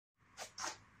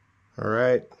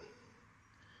Alright,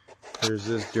 here's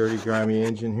this dirty, grimy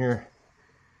engine here.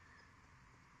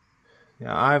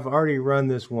 Now, I've already run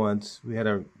this once. We had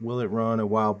a will it run a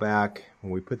while back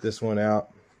when we put this one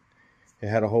out. It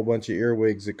had a whole bunch of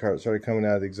earwigs that started coming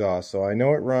out of the exhaust. So I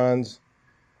know it runs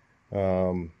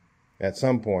at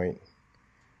some point.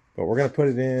 But we're going to put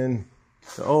it in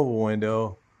the oval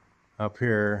window up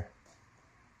here.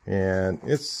 And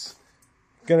it's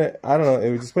gonna, I don't know,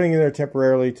 it was just putting it in there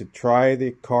temporarily to try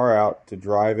the car out, to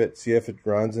drive it, see if it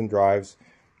runs and drives,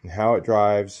 and how it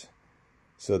drives.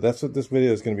 So that's what this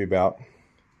video is going to be about.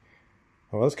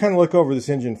 Well, let's kind of look over this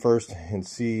engine first and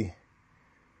see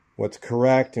what's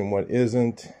correct and what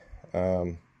isn't.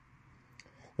 There's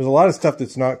a lot of stuff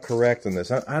that's not correct on this.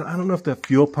 I don't know if the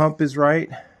fuel pump is right.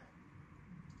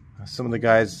 Some of the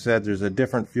guys said there's a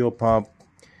different fuel pump.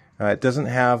 It doesn't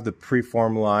have the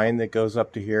preform line that goes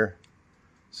up to here,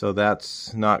 so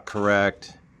that's not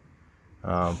correct.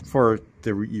 For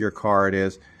your car it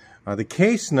is. The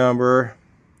case number,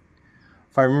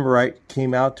 if I remember right,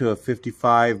 came out to a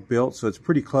 55 built, so it's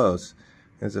pretty close.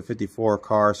 It's a 54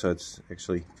 car, so it's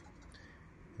actually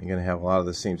going to have a lot of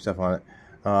the same stuff on it.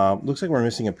 Looks like we're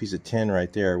missing a piece of tin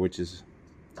right there, which is,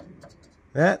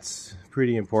 that's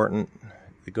pretty important.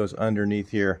 It goes underneath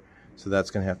here, so that's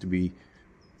going to have to be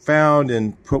found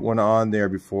and put one on there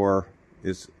before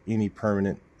it's any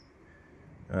permanent.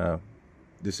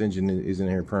 This engine is in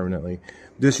here permanently.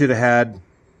 This should have had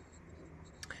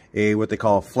a what they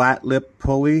call a flat lip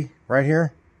pulley right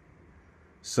here,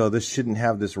 so this shouldn't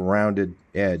have this rounded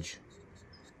edge.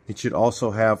 It should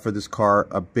also have, for this car,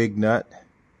 a big nut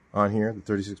on here, the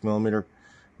 36mm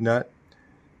nut.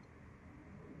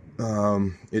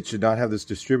 It should not have this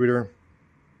distributor.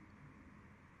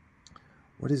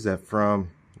 What is that from?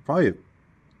 Probably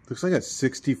looks like a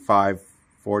 65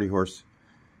 40 horse,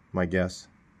 my guess.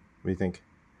 What do you think?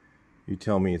 You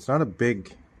tell me. It's not a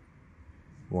big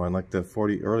one like the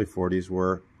early 40s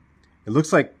were. It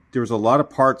looks like there was a lot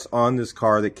of parts on this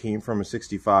car that came from a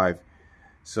 65.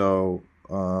 So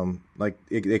like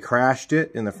they crashed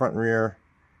it in the front and rear,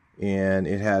 and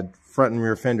it had front and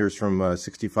rear fenders from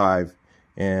 65,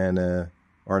 and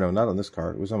or no, not on this car.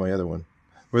 It was on my other one,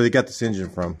 where they got this engine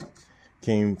from.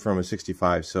 Came from a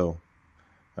 65, so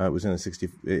it was in a 60.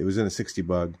 It was in a 60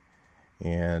 bug,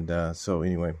 and so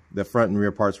anyway, the front and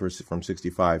rear parts were from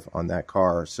 65 on that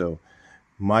car. So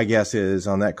my guess is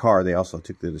on that car they also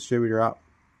took the distributor out,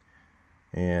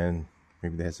 and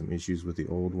maybe they had some issues with the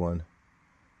old one,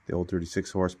 the old 36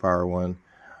 horsepower one.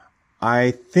 I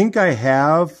think I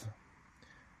have,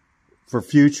 for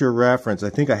future reference, I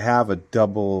think I have a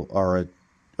double or a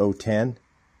 010.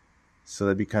 So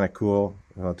that'd be kind of cool,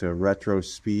 to a retro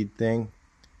speed thing.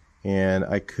 And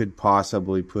I could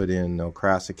possibly put in no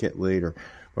Crassa kit later.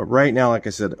 But right now, like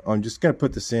I said, I'm just going to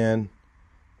put this in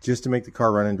just to make the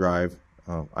car run and drive.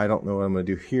 I don't know what I'm going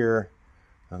to do here.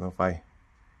 I don't know if I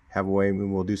have a way. Maybe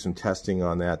we'll do some testing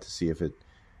on that to see if it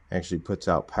actually puts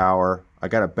out power. I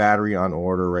got a battery on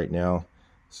order right now,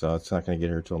 so it's not going to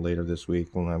get here till later this week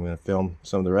when I'm going to film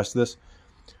some of the rest of this.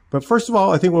 But first of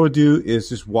all, I think what we'll do is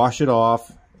just wash it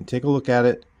off and take a look at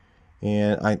it.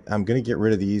 And I'm going to get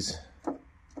rid of these.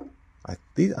 I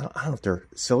don't know if they're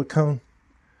silicone.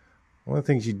 One of the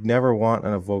things you'd never want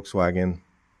on a Volkswagen,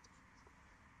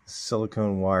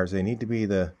 silicone wires. They need to be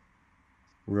the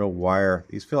real wire.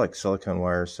 These feel like silicone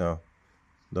wires, so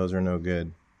those are no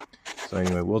good. So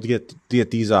anyway, we'll get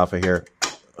these off of here.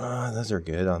 Those are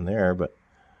good on there, but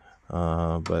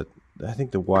I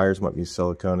think the wires might be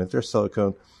silicone. If they're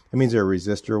silicone, it means they're a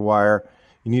resistor wire.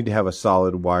 You need to have a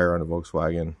solid wire on a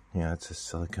Volkswagen. Yeah, it's a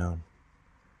silicone.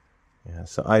 Yeah,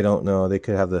 so I don't know. They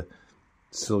could have the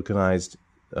siliconized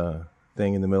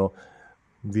thing in the middle.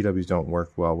 VWs don't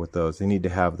work well with those. They need to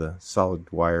have the solid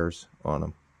wires on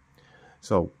them.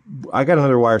 So I got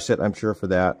another wire set, I'm sure, for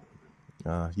that.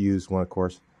 Used one, of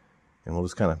course. And we'll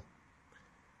just kind of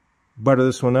butter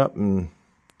this one up and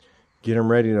get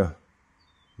them ready to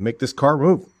make this car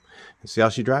move and see how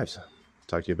she drives.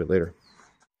 Talk to you a bit later.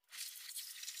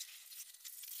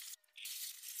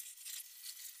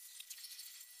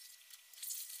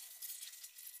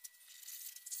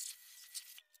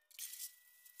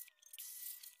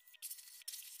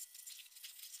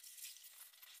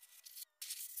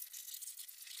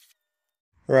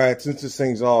 Alright, since this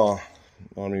thing's all,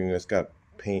 I mean, it's got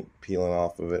paint peeling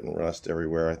off of it and rust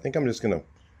everywhere, I think I'm just going to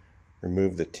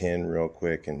remove the tin real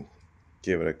quick and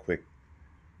give it a quick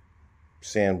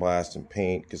sandblast and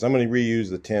paint, because I'm going to reuse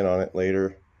the tin on it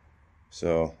later.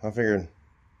 So I figured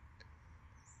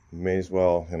may as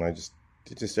well, and it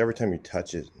just every time you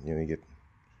touch it, you know, you get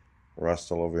rust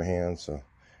all over your hands. So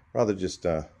rather just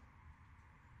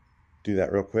do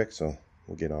that real quick, so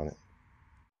we'll get on it.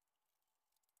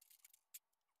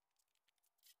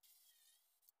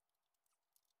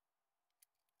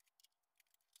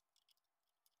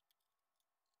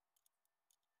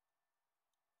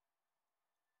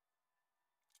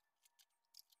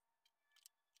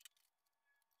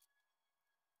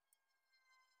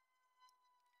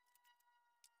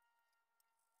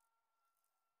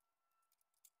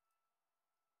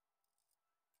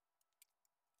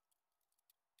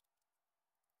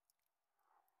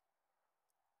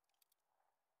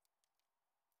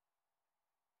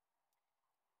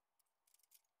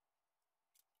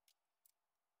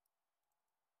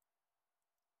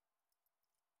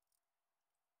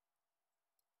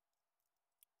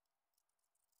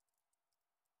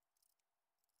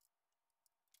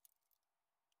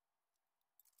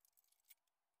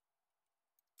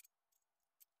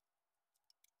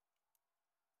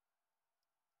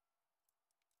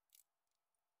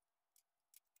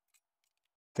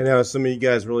 I know some of you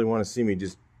guys really want to see me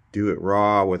just do it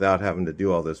raw without having to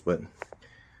do all this, but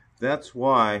that's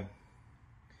why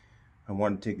I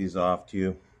want to take these off to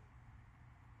you,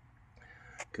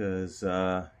 because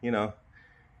you know,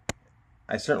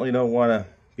 I certainly don't want to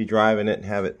be driving it and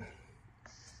have it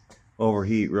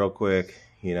overheat real quick.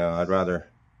 You know, I'd rather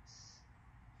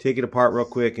take it apart real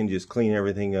quick and just clean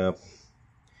everything up.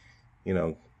 You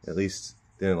know, at least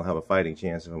then it'll have a fighting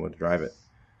chance if I'm going to drive it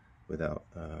without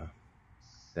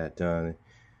that done.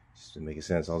 Just to make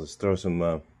sense, I'll just throw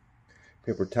some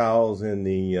paper towels in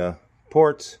the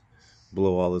ports,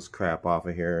 blow all this crap off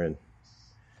of here,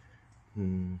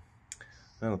 and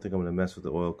I don't think I'm going to mess with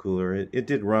the oil cooler. It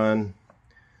did run,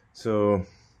 so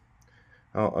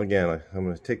again, I'm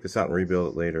going to take this out and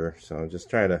rebuild it later. So I'm just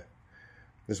trying to,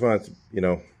 just want to, you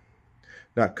know,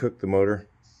 not cook the motor.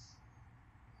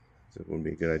 So it wouldn't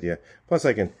be a good idea. Plus,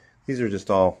 these are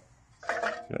just all,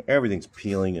 you know, everything's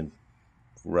peeling and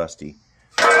rusty.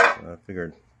 So I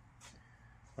figured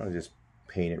I'll just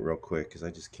paint it real quick, because I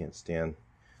just can't stand,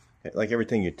 like,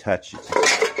 everything you touch, it's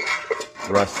just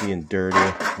rusty and dirty.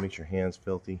 Makes your hands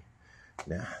filthy.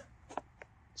 Nah,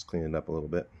 let's clean it up a little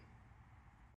bit.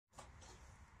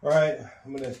 All right,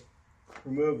 I'm gonna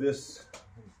remove this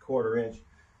 1/4 inch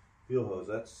fuel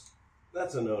hose.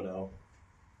 That's a no-no.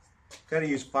 Got to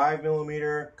use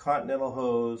 5mm Continental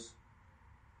hose.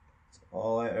 That's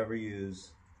all I ever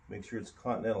use. Make sure it's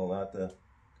Continental, not the.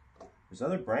 There's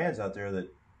other brands out there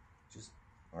that just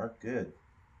aren't good.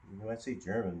 You might say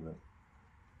German, but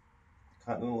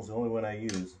Continental is the only one I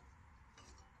use.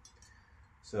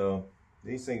 So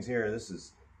these things here, this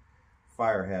is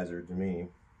fire hazard to me.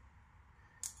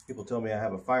 People tell me I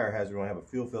have a fire hazard when I have a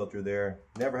fuel filter there.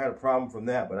 Never had a problem from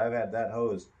that, but I've had that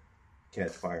hose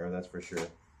catch fire, that's for sure.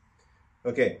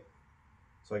 Okay,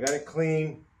 so I got it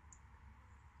clean.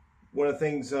 One of the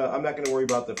things, I'm not going to worry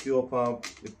about the fuel pump.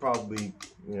 It probably,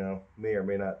 you know, may or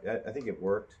may not. I think it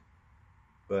worked,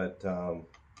 but I'm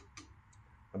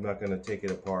not going to take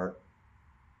it apart.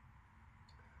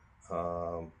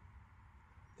 I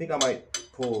think I might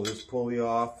pull this pulley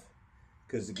off,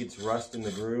 because it gets rust in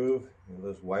the groove. And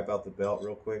let's wipe out the belt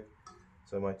real quick.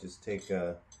 So I might just take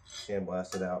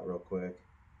sandblast it out real quick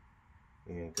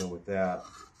and go with that.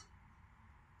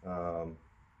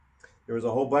 There was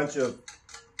a whole bunch of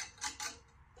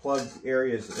plugged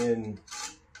areas in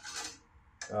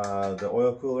the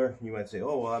oil cooler. You might say,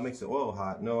 oh, well, that makes the oil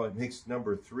hot. No, it makes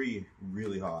number 3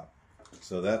 really hot.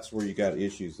 So that's where you got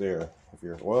issues there. If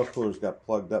your oil cooler's got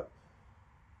plugged up,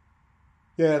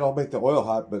 yeah, it'll make the oil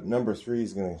hot, but number 3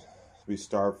 is going to be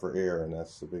starved for air, and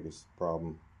that's the biggest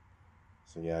problem.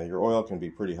 So yeah, your oil can be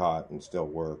pretty hot and still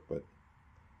work, but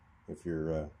if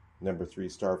your number 3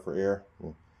 starved for air,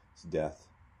 it's death.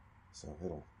 So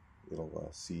it'll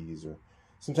seize, or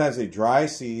sometimes they dry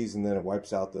seize and then it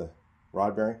wipes out the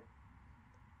rod bearing.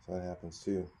 So that happens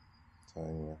too. So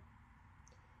anyway,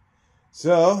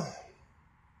 so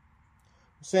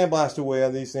sandblast away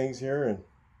on these things here, and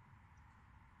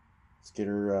let's get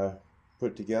her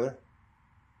put together.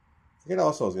 I forget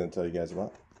also I was going to tell you guys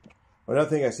about. Another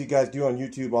thing I see guys do on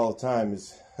YouTube all the time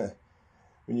is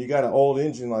when you got an old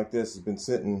engine like this has been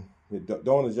sitting,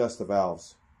 don't adjust the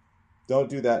valves. Don't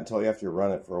do that until after you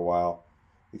run it for a while,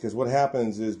 because what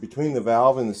happens is between the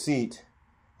valve and the seat,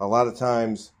 a lot of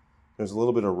times there's a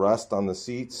little bit of rust on the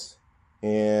seats,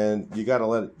 and you got to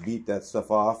let it beat that stuff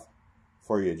off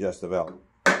before you adjust the valve.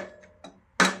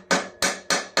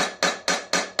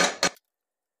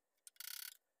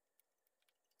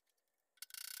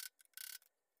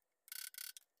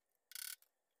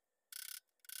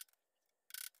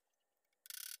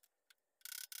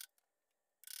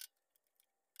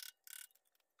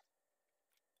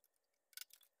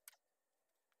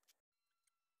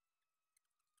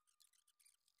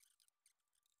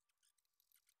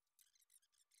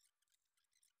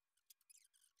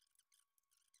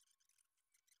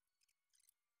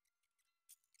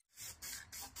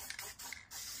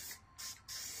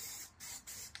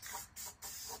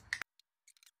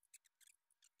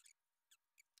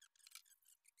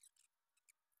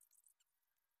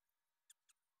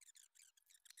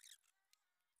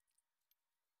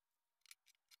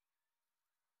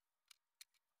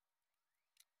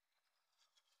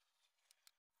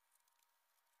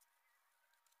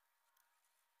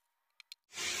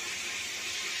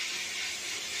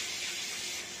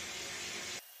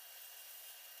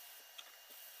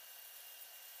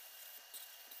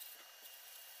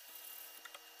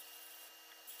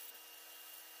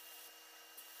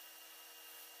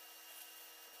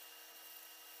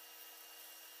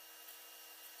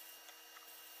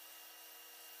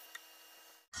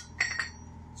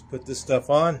 put this stuff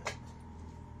on.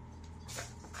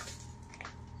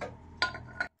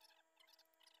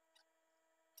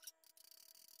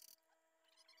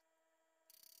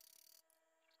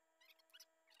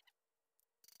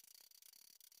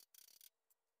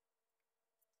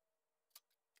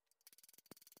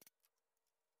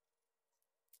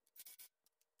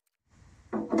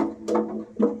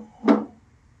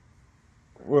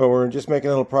 Well, we're just making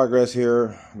a little progress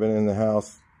here. I've been in the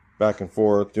house back and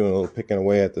forth doing a little picking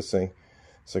away at this thing.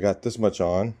 So I got this much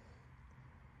on.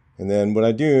 And then what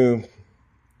I do,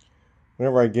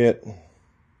 whenever I get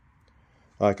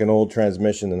like an old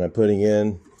transmission that I'm putting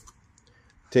in,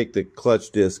 take the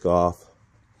clutch disc off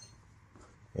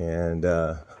and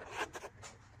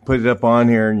put it up on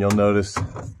here, and you'll notice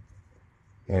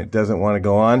and it doesn't want to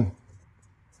go on.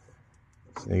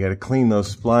 So you got to clean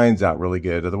those splines out really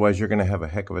good, otherwise you're going to have a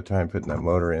heck of a time putting that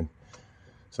motor in.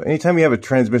 So anytime you have a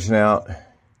transmission out,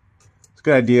 it's a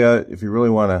good idea, if you really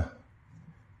want to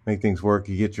make things work,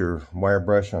 you get your wire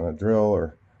brush on a drill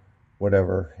or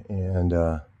whatever and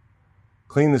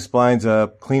clean the splines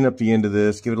up, clean up the end of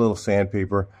this, give it a little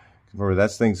sandpaper. Remember,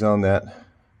 that's things on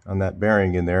that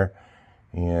bearing in there,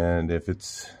 and if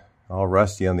it's all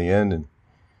rusty on the end, and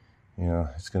you know,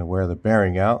 it's going to wear the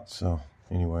bearing out. So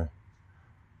anyway,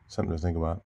 something to think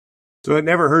about. So it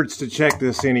never hurts to check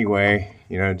this anyway,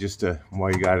 you know, just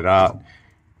while you got it out,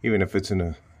 even if it's in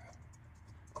a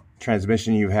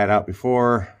transmission you've had out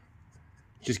before.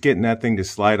 Just getting that thing to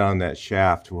slide on that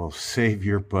shaft will save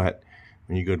your butt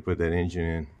when you go to put that engine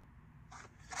in.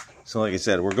 So like I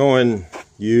said, we're going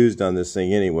used on this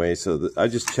thing anyway, so I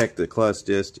just checked the clutch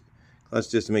disc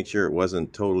to make sure it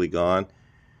wasn't totally gone.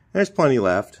 There's plenty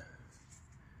left.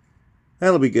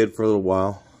 That'll be good for a little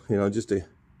while, you know, just to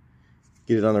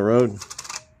get it on the road.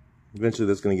 Eventually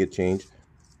that's going to get changed.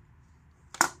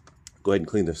 Go ahead and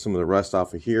clean some of the rust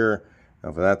off of here,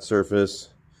 off of that surface,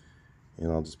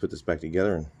 and I'll just put this back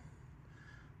together and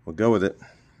we'll go with it.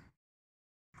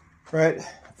 Right,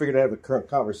 I figured I'd have a current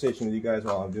conversation with you guys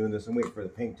while I'm doing this. I'm waiting for the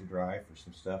paint to dry for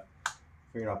some stuff.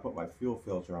 Figured I'll put my fuel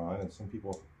filter on, and some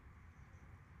people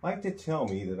like to tell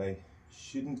me that I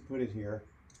shouldn't put it here.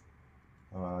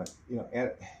 You know,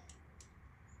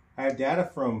 I have data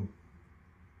from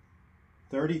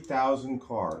 30,000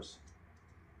 cars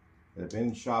that have been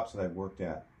in shops that I've worked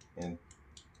at, and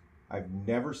I've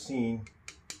never seen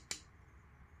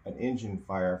an engine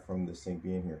fire from this thing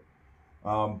being here.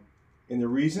 And the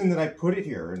reason that I put it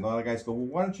here, and a lot of guys go, well,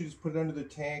 why don't you just put it under the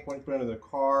tank? Why don't you put it under the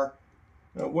car?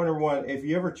 Number one, if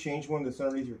you ever change one that's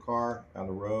underneath your car on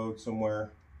the road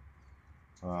somewhere,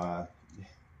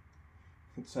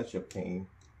 it's such a pain.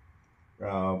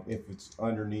 If it's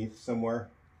underneath somewhere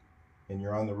and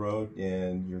you're on the road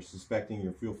and you're suspecting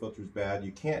your fuel filter is bad,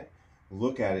 you can't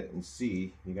look at it and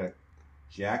see. You got to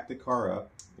jack the car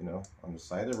up, you know, on the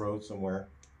side of the road somewhere,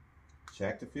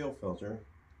 check the fuel filter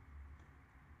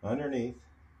underneath,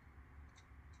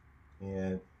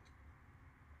 and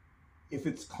if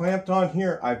it's clamped on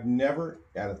here, I've never,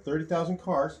 out of 30,000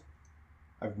 cars,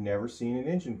 I've never seen an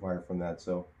engine fire from that.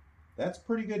 So that's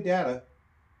pretty good data.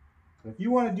 If you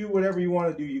want to do whatever you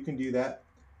want to do, you can do that.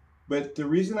 But the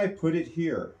reason I put it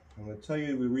here, I'm going to tell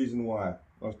you the reason why.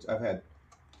 I've had,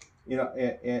 you know,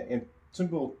 and some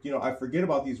people, you know, I forget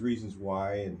about these reasons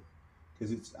why, and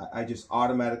because I just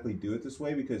automatically do it this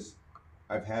way because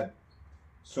I've had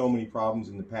so many problems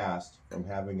in the past from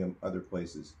having them other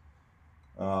places.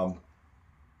 And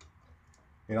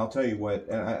I'll tell you what,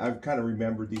 and I've kind of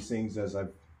remembered these things as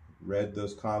I've read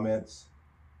those comments.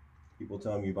 People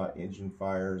telling me about engine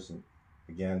fires, and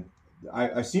again,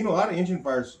 I've seen a lot of engine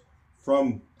fires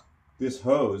from this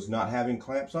hose not having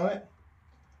clamps on it.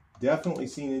 Definitely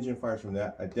seen engine fires from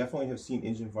that. I definitely have seen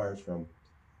engine fires from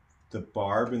the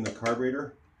barb in the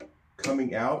carburetor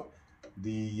coming out.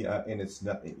 And it's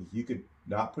not, you could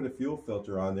not put a fuel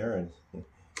filter on there and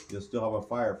you'll still have a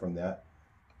fire from that.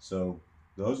 So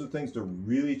those are things to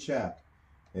really check.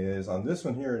 Is on this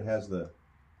one here, it has the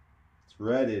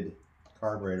threaded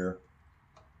carburetor,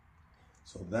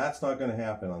 so that's not going to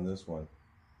happen on this one.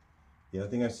 The other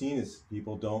thing I've seen is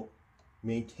people don't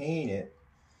maintain it,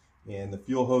 and the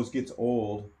fuel hose gets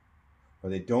old, or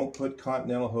they don't put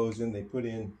Continental hose in, they put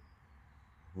in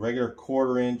regular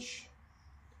 1/4 inch.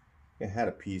 I had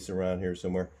a piece around here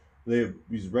somewhere. They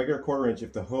use regular 1/4 inch.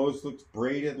 If the hose looks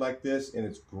braided like this and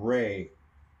it's gray,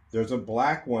 there's a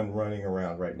black one running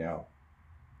around right now,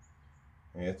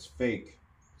 and it's fake.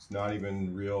 It's not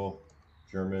even real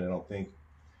German, I don't think.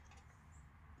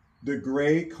 The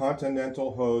gray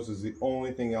Continental hose is the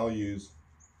only thing I'll use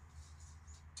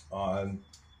on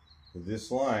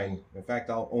this line. In fact,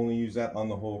 I'll only use that on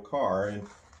the whole car. And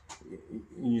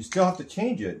you still have to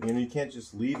change it. You know, you can't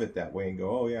just leave it that way and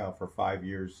go, oh yeah, for 5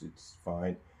 years it's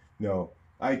fine. No,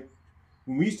 when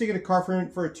we used to get a car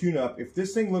for a tune-up, if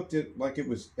this thing looked like it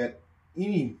was at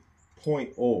any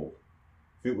point old,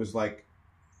 if it was like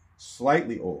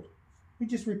slightly old, we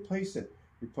just replace it.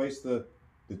 Replace the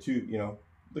two, you know,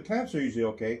 the clamps are usually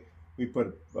okay. We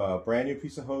put a brand new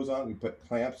piece of hose on. We put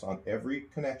clamps on every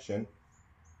connection.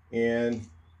 And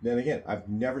then again, I've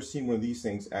never seen one of these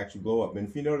things actually blow up. And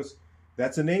if you notice,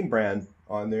 that's a name brand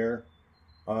on there.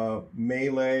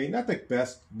 Melee, not the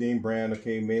best name brand.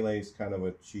 Okay, Melee is kind of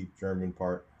a cheap German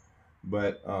part.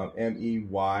 But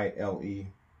M-E-Y-L-E.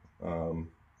 I don't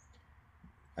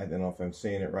know if I'm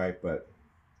saying it right, but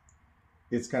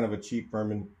it's kind of a cheap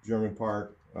German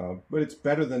part. But it's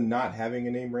better than not having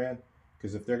a name brand.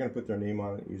 Because if they're going to put their name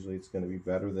on it, usually it's going to be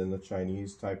better than the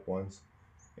Chinese type ones.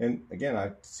 And again,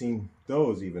 I've seen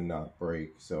those even not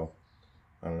break. So,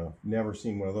 I don't know. Never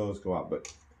seen one of those go out.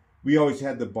 But we always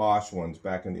had the Bosch ones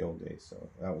back in the old days. So,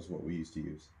 that was what we used to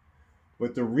use.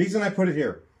 But the reason I put it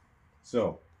here.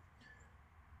 So,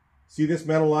 see this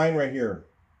metal line right here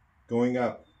going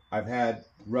up. I've had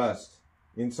rust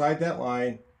inside that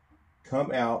line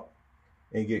come out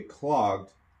and get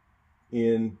clogged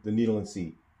in the needle and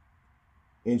seat.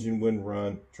 Engine wouldn't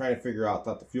run. Trying to figure out,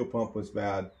 thought the fuel pump was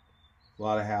bad. A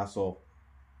lot of hassle.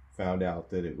 Found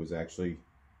out that it was actually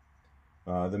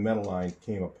the metal line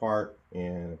came apart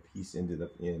and a piece ended up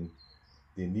in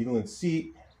the needle and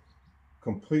seat.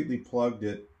 Completely plugged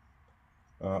it.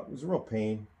 It was a real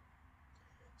pain.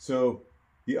 So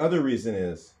the other reason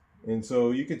is, and so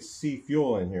you could see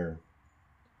fuel in here.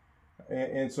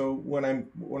 And so when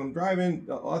I'm driving,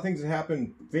 a lot of things that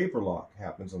happen. Vapor lock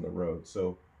happens on the road.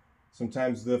 So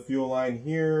sometimes the fuel line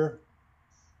here,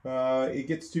 it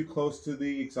gets too close to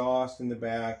the exhaust in the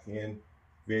back and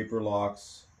vapor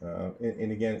locks.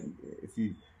 And again, if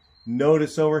you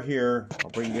notice over here,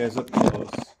 I'll bring you guys up close.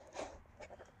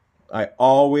 I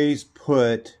always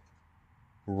put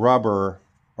rubber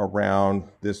around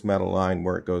this metal line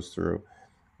where it goes through.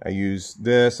 I use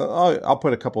this. I'll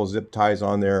put a couple of zip ties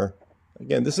on there.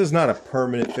 Again, this is not a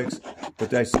permanent fix,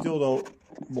 but I still don't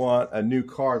want a new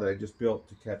car that I just built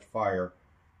to catch fire.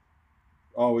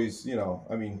 Always, you know,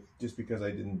 I mean, just because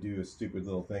I didn't do a stupid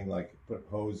little thing like put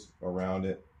hose around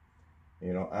it.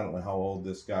 You know, I don't know how old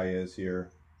this guy is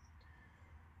here.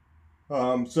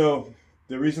 So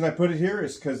the reason I put it here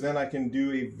is because then I can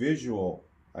do a visual.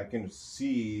 I can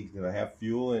see that I have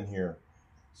fuel in here.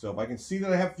 So if I can see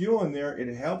that I have fuel in there,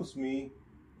 it helps me.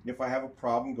 If I have a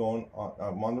problem going on,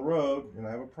 I'm on the road and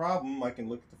I have a problem, I can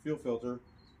look at the fuel filter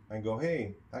and go,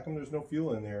 hey, how come there's no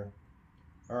fuel in there?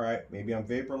 All right, maybe I'm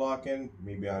vapor locking,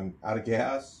 maybe I'm out of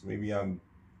gas, maybe I'm,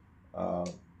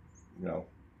 you know,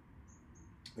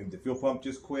 maybe the fuel pump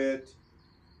just quit.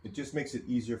 It just makes it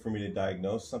easier for me to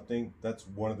diagnose something. That's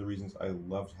one of the reasons I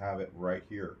love to have it right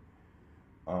here.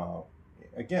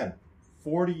 Again,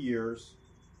 40 years,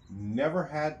 never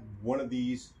had one of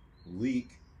these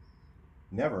leak.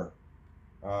 Never.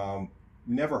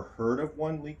 Never heard of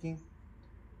one leaking.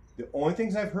 The only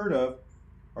things I've heard of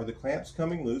are the clamps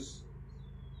coming loose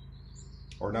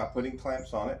or not putting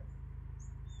clamps on it.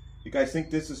 You guys think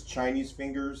this is Chinese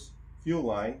fingers fuel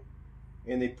line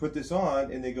and they put this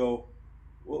on and they go,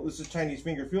 well, this is Chinese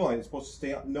finger fuel line. It's supposed to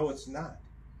stay on. No, it's not.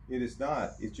 It is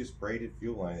not. It's just braided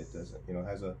fuel line. It doesn't, you know,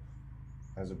 has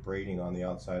a braiding on the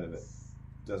outside of it.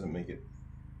 It doesn't make it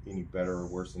any better or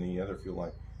worse than any other fuel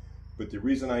line. But the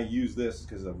reason I use this is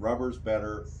because the rubber's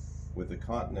better with the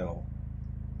Continental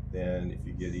than if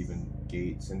you get even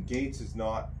Gates. And Gates is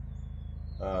not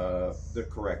the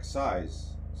correct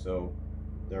size. So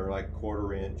they're like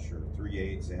 1/4 inch or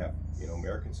 3/8. They have, you know,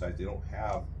 American size. They don't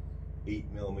have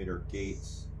 8mm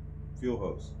Gates fuel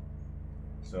hose.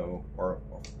 So, or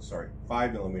sorry,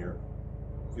 5mm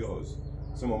fuel hose.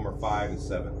 Some of them are 5 and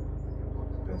 7.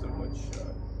 Depends on which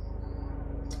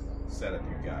setup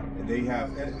you got. And they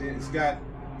have, and it's got,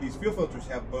 these fuel filters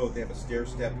have both. They have a stair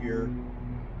step here,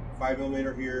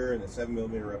 5mm here, and a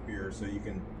 7mm up here. So you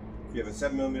can, if you have a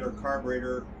 7mm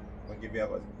carburetor, like if you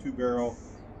have a 2-barrel,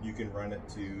 you can run it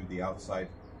to the outside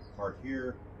part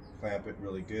here, clamp it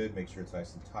really good, make sure it's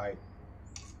nice and tight.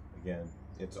 Again,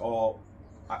 it's all,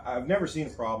 I've never seen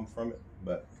a problem from it,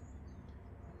 but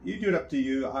you do it up to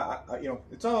you. You know,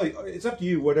 it's up to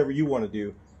you, whatever you want to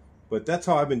do. But that's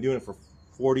how I've been doing it for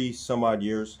 40 some odd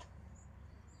years.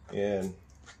 And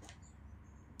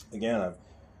again, I've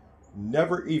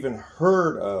never even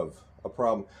heard of a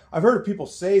problem. I've heard of people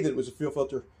say that it was a fuel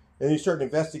filter, and you start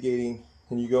investigating,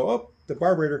 and you go, oh, the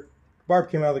barb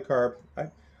came out of the carb.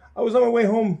 I was on my way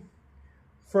home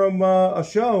from a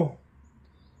show,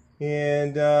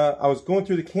 And I was going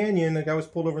through the canyon. The guy was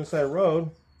pulled over on the side of the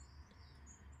road.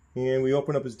 And we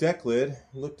opened up his deck lid,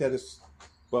 looked at his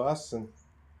bus, and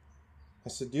I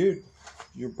said, dude,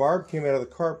 your barb came out of the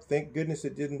carp. Thank goodness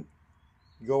it didn't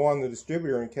go on the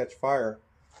distributor and catch fire.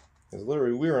 Because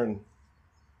literally we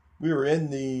were in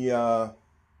the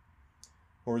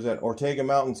where was that, Ortega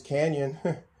Mountains Canyon.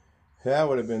 That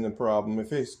would have been the problem. If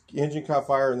his engine caught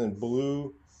fire and then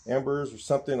blew embers or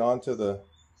something onto the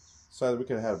side, we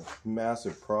could have had a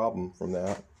massive problem from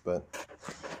that. But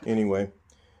anyway,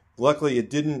 luckily it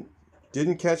didn't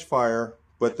catch fire,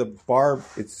 but the barb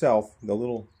itself, the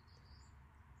little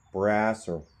brass,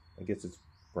 or I guess it's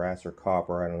brass or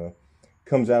copper, I don't know,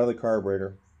 comes out of the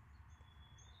carburetor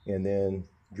and then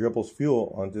dribbles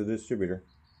fuel onto the distributor,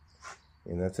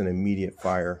 and that's an immediate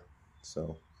fire.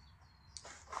 So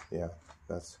yeah,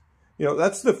 that's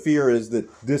the fear, is that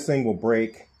this thing will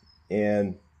break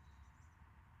and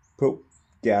put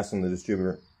gas on the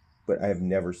distributor, but I have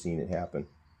never seen it happen.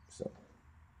 So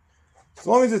as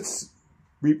long as it's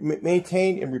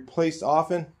maintained and replaced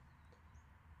often,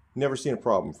 never seen a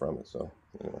problem from it. So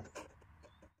anyway,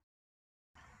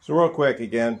 so real quick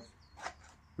again,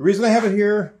 the reason I have it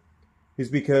here is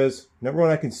because, number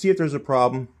one, I can see if there's a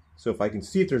problem. So if I can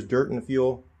see if there's dirt in the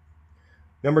fuel.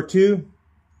 Number two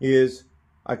is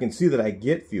I can see that I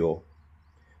get fuel.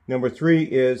 Number three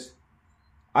is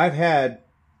I've had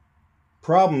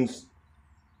problems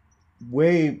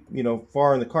way,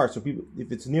 far in the car. So people,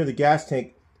 if it's near the gas tank,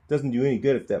 it doesn't do any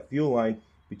good if that fuel line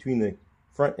between the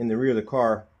front and the rear of the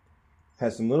car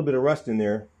has some little bit of rust in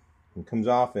there and comes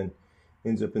off and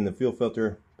ends up in the fuel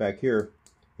filter back here.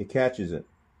 It catches it.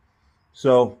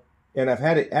 So, and I've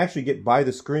had it actually get by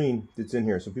the screen that's in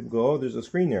here. So people go, oh, there's a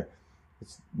screen there.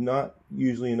 It's not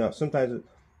usually enough. Sometimes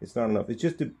it's not enough. It's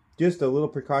just a little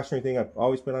precautionary thing I've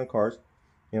always put on cars,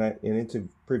 and it's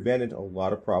prevented a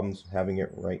lot of problems having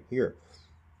it right here.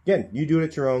 Again, you do it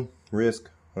at your own risk,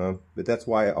 but that's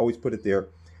why I always put it there,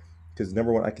 because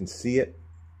number one, I can see it.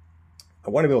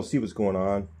 I want to be able to see what's going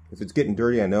on. If it's getting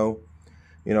dirty, I know.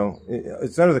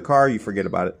 It's under the car, you forget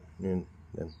about it, and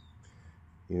then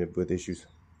you end up with issues.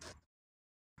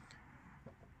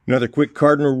 Another quick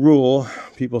cardinal rule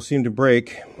people seem to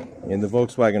break in the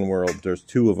Volkswagen world. There's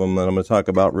two of them that I'm going to talk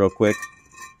about real quick.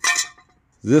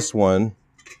 This one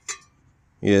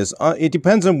is, it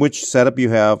depends on which setup you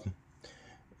have.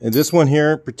 And this one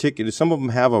here in particular, some of them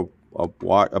have a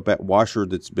washer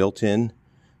that's built in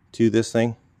to this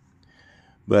thing.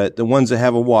 But the ones that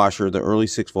have a washer, the early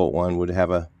 6-volt one would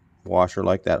have a washer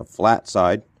like that, a flat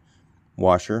side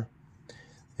washer.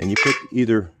 And you put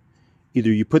either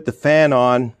you put the fan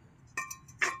on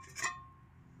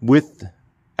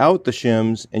without the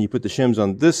shims, and you put the shims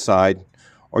on this side,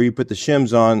 or you put the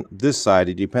shims on this side.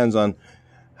 It depends on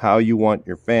how you want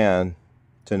your fan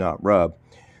to not rub.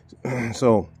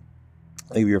 So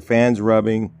if your fan's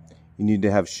rubbing, you need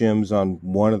to have shims on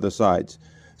one of the sides.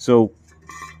 So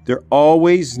there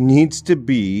always needs to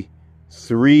be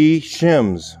 3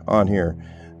 shims on here.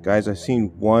 Guys, I've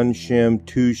seen 1 shim,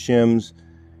 2 shims,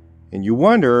 and you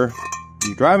wonder,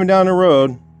 you're driving down the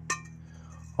road,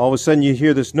 all of a sudden you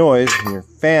hear this noise and your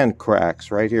fan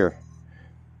cracks right here.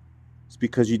 It's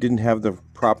because you didn't have the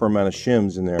proper amount of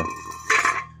shims in there.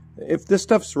 If this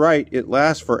stuff's right, it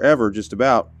lasts forever, just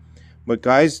about. But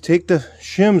guys, take the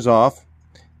shims off.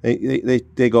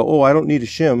 They go, oh, I don't need a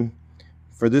shim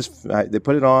for this. They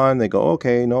put it on. They go,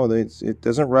 okay, no, it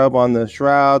doesn't rub on the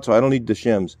shroud, so I don't need the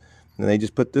shims. And they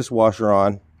just put this washer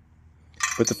on,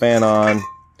 put the fan on,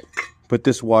 put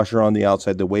this washer on the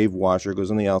outside. The wave washer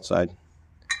goes on the outside.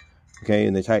 Okay,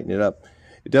 and they tighten it up.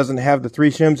 It doesn't have the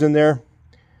 3 shims in there.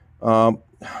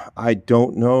 I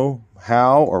don't know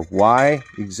how or why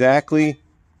exactly.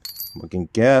 I can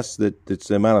guess that it's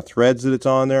the amount of threads that it's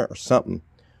on there or something.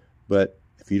 But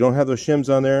if you don't have those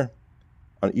shims on there,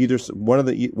 on either one of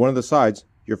the sides,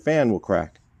 your fan will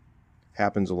crack.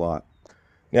 Happens a lot.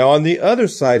 Now on the other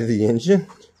side of the engine,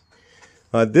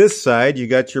 on this side, you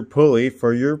got your pulley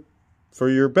for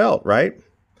your belt, right?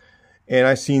 And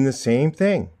I've seen the same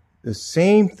thing. The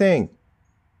same thing.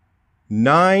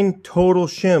 9 total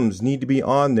shims need to be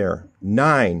on there.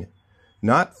 9.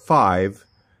 Not 5.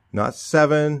 Not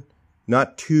 7.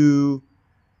 Not 2.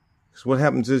 So what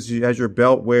happens is, as your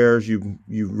belt wears, you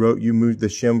move the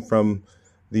shim from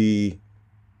the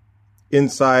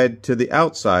inside to the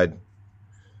outside.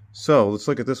 So let's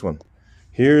look at this one.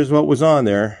 Here's what was on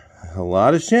there. A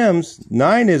lot of shims.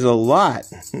 9 is a lot.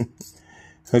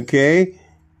 Okay.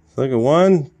 Look at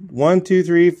 1, 2,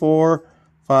 3, 4,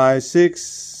 5, 6,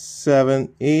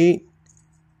 7, 8,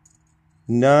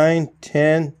 9,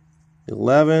 10,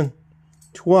 11,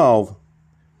 12.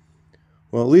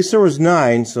 Well, at least there was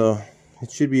 9, so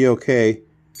it should be okay.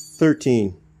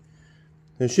 13.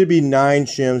 There should be 9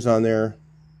 shims on there.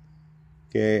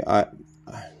 Okay, I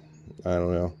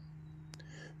don't know.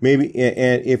 Maybe,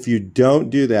 and if you don't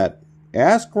do that,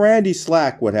 ask Randy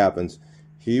Slack what happens.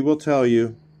 He will tell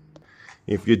you.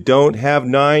 If you don't have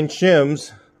 9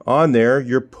 shims on there,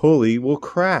 your pulley will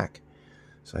crack.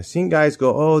 So I've seen guys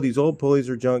go, oh, these old pulleys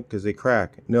are junk because they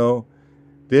crack. No,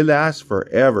 they last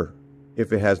forever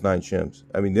if it has 9 shims.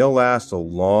 I mean, they'll last a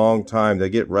long time. They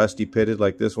get rusty pitted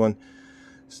like this one.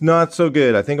 It's not so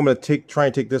good. I think I'm going to try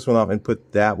and take this one off and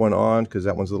put that one on because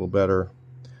that one's a little better.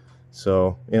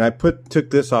 So, and I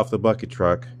took this off the bucket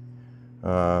truck.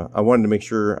 I wanted to make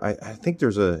sure, I think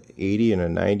there's a 80 and a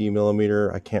 90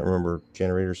 millimeter, I can't remember,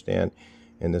 generator stand.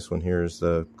 And this one here is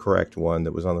the correct one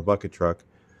that was on the bucket truck.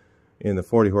 In the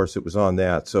 40 horse, it was on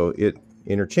that. So it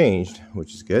interchanged,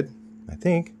 which is good, I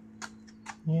think.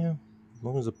 Yeah, as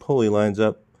long as the pulley lines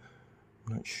up.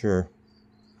 I'm not sure.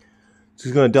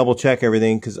 Just going to double check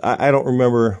everything because I don't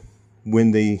remember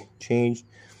when they changed.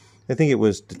 I think it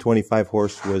was the 25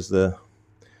 horse was the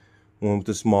one with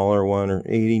the smaller one, or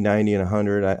 80, 90, and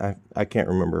 100. I can't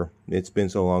remember. It's been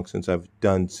so long since I've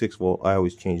done 6 volt. I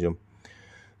always change them.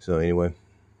 So anyway,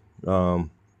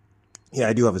 yeah,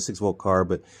 I do have a 6 volt car,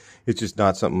 but it's just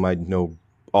not something I know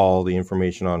all the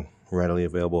information on readily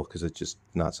available because it's just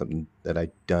not something that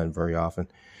I've done very often.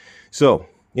 So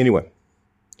anyway,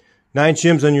 9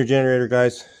 shims on your generator,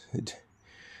 guys.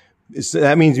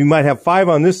 That means you might have 5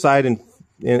 on this side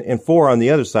and 4 on the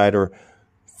other side, or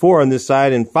 4 on this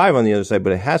side and 5 on the other side,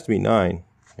 but it has to be 9.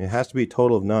 It has to be a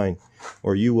total of 9,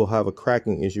 or you will have a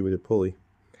cracking issue with your pulley.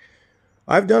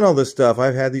 I've done all this stuff.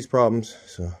 I've had these problems.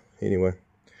 So anyway,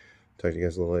 talk to you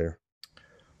guys a little later.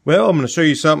 Well, I'm going to show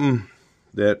you something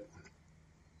that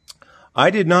I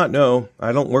did not know.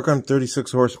 I don't work on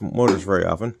 36 horse motors very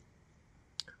often,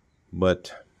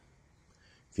 but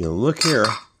if you look here,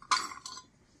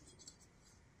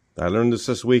 I learned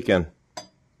this weekend.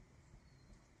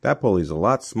 That pulley's a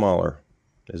lot smaller,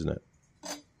 isn't it?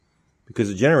 Because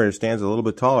the generator stands a little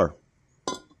bit taller.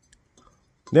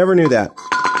 Never knew that.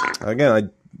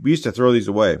 Again, we used to throw these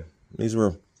away. These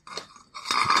were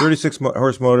 36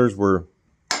 horse motors were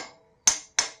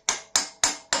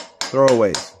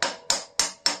throwaways.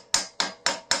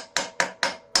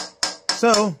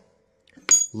 So,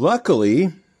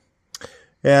 luckily,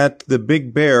 at the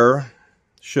Big Bear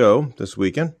show this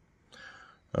weekend,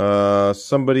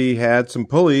 somebody had some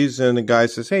pulleys, and the guy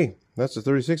says, hey, that's a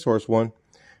 36 horse one.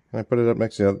 And I put it up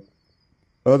next to the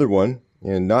other one,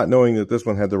 and not knowing that this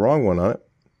one had the wrong one on it,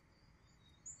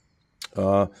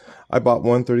 I bought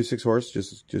one 36 horse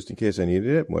just in case I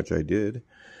needed it, which I did,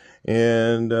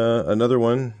 and another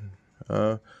one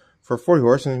for 40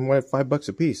 horse, and went at $5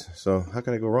 a piece. So how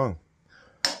can I go wrong?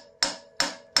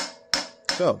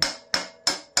 So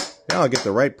now I'll get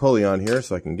the right pulley on here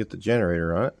so I can get the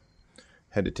generator on it.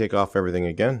 Had to take off everything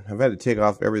again. I've had to take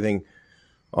off everything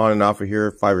on and off of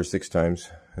here 5 or 6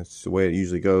 times. That's the way it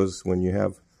usually goes when you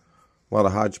have a lot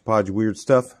of hodgepodge weird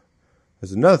stuff.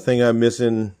 There's another thing I'm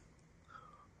missing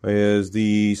is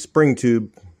the spring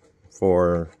tube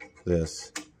for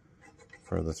this,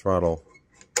 for the throttle,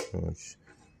 which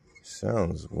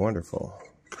sounds wonderful.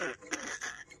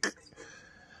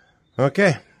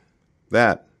 Okay,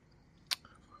 that.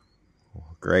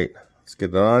 Great. Let's get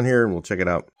it on here and we'll check it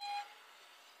out.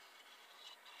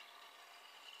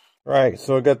 Right,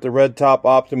 so I got the red top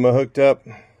Optima hooked up.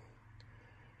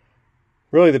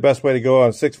 Really the best way to go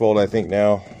on 6 volt, I think,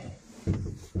 now.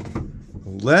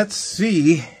 Let's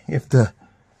see if the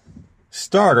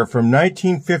starter from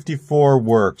 1954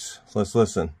 works. Let's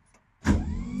listen. I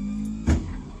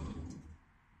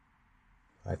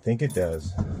think it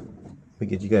does. Let me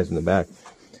get you guys in the back.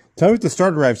 Tell me if the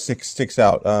starter drive sticks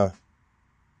out.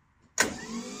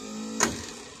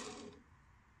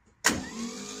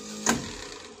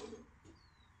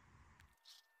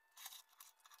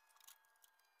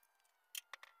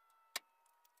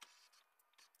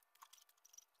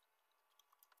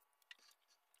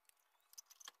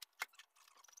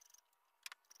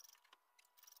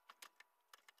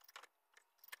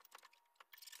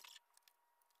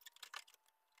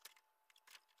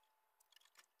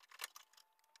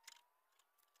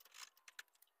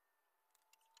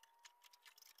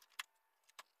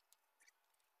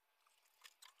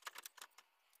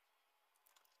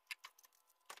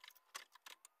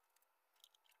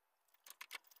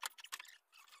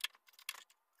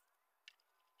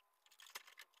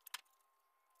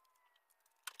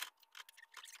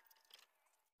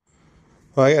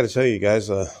 Well, I got to tell you guys,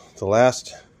 the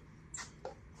last,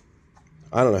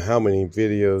 I don't know how many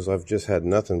videos, I've just had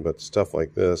nothing but stuff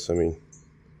like this. I mean,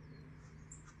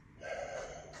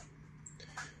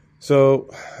 So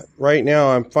right now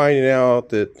I'm finding out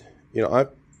that,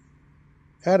 I've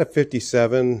had a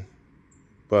 57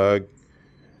 bug,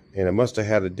 and it must have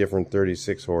had a different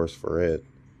 36 horse for it,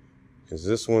 because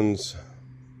this one's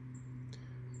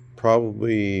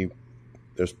probably,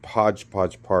 there's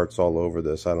hodgepodge parts all over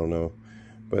this. I don't know,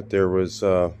 but there was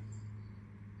the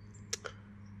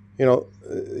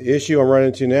issue I'm running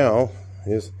into now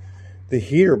is the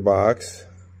heater box.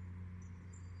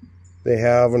 They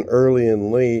have an early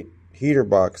and late heater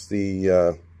box,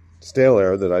 the stale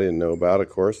air that I didn't know about, of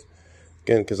course.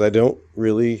 Again, because I don't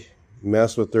really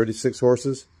mess with 36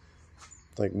 horses.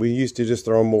 Like, we used to just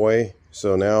throw them away.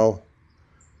 So now,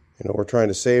 we're trying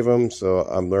to save them. So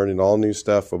I'm learning all new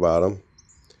stuff about them.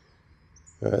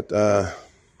 But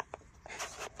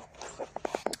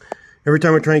every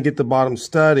time I try and get the bottom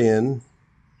stud in,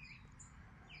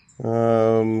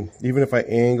 even if I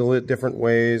angle it different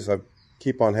ways, I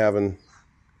keep on having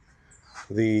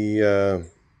the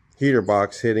heater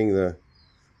box hitting the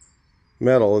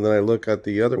metal, and then I look at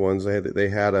the other ones. They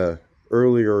had a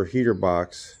earlier heater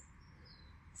box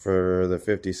for the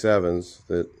 57s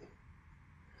that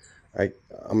I'm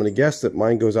going to guess that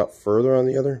mine goes out further on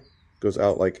the other. Goes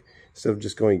out, like, instead of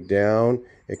just going down,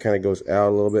 it kind of goes out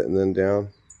a little bit and then down.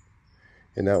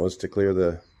 And that was to clear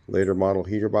the later model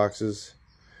heater boxes.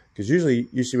 Because usually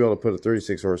you should be able to put a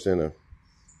 36 horse in a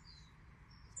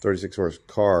 36 horse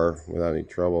car without any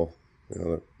trouble.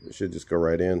 It should just go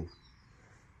right in.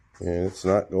 And it's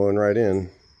not going right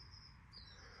in.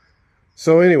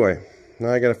 So anyway,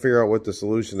 now I got to figure out what the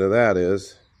solution to that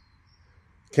is.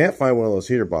 Can't find one of those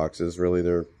heater boxes. Really,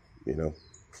 they're,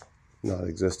 not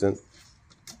existent.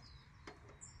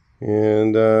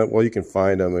 And, well, you can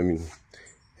find them. I mean,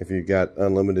 if you've got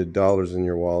unlimited dollars in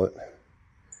your wallet.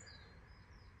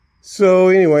 So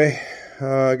anyway,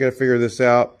 I got to figure this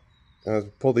out.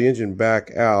 Pull the engine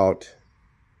back out.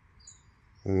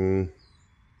 Either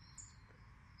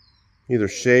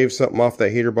shave something off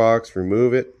that heater box,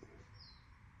 remove it,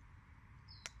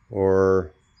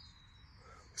 or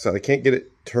so I can't get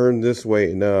it turned this way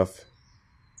enough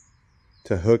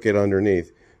to hook it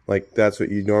underneath. Like, that's what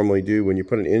you normally do when you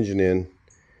put an engine in.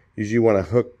 Usually you want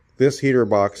to hook this heater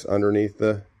box underneath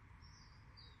the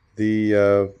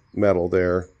metal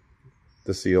there,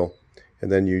 the seal, and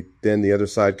then the other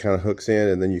side kind of hooks in,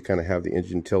 and then you kind of have the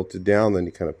engine tilted down, then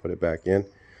you kind of put it back in.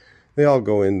 They all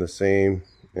go in the same,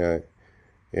 and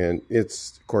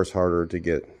it's of course harder to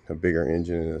get a bigger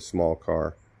engine in a small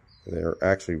car. They're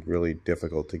actually really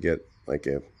difficult to get, like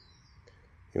a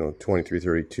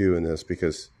 2332 in this,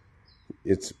 because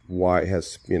it's wide,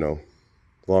 has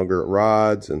longer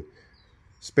rods and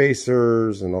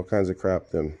spacers and all kinds of crap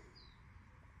to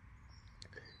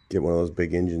get one of those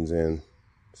big engines in.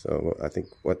 So I think,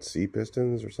 what, C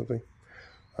pistons or something?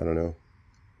 I don't know.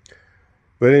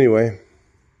 But anyway,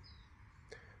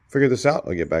 figure this out.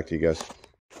 I'll get back to you guys.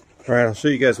 All right, I'll show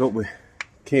you guys what we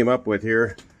came up with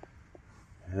here.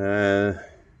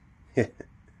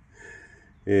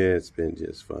 It's been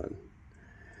just fun.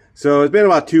 So it's been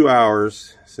about 2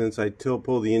 hours since I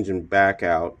pulled the engine back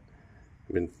out.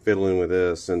 I've been fiddling with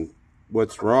this, and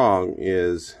what's wrong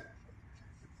is,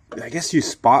 I guess you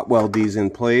spot weld these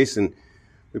in place, and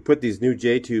we put these new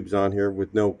J-tubes on here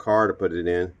with no car to put it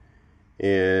in,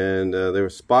 and they were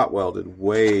spot welded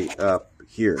way up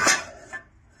here.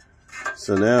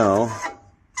 So now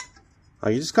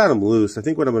I just got them loose. I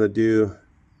think what I'm going to do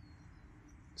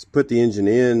is put the engine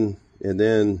in and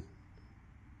then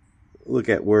look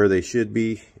at where they should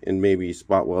be, and maybe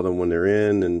spot weld them when they're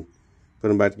in and put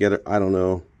them back together. I don't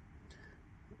know.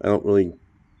 I don't really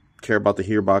care about the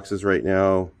heater boxes right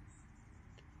now.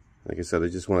 Like I said, I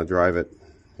just want to drive it.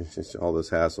 It's just all this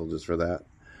hassle just for that.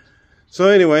 So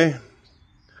anyway,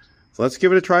 let's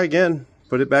give it a try again.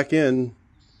 Put it back in.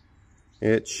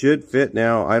 It should fit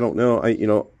now. I don't know.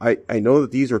 I know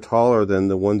that these are taller than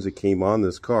the ones that came on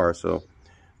this car. So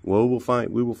we will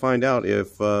find out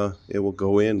if it will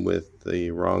go in with the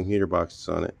wrong heater boxes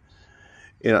on it.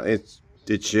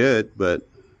 It should, but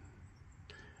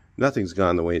nothing's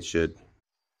gone the way it should.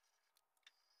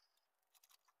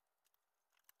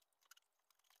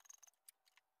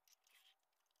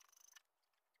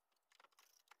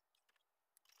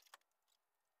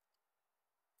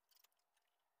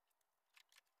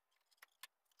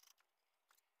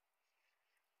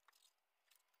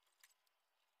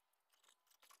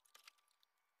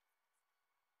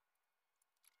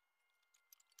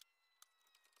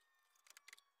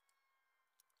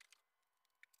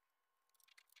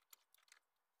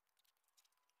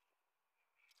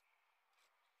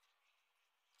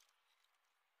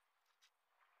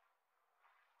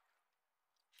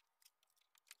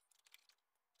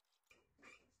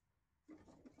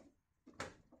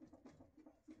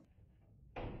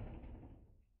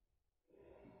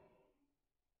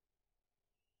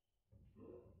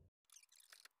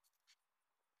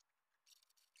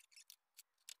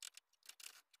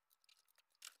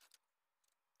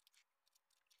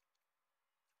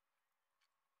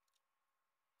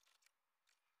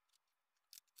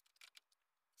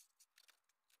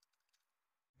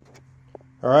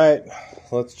 All right,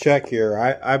 let's check here.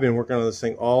 I've been working on this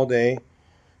thing all day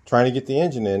trying to get the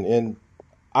engine in, and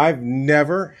I've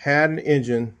never had an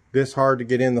engine this hard to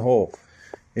get in the hole.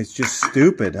 It's just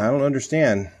stupid. I don't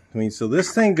understand. I mean, so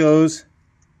this thing goes,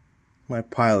 my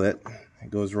pilot,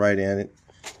 it goes right in.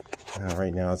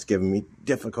 Right now it's giving me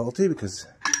difficulty because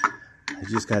I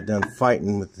just got done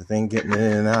fighting with the thing getting in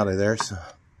and out of there, so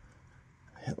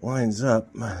it lines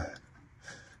up.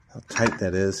 How tight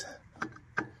that is.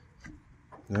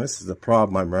 Now, this is the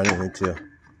problem I'm running into.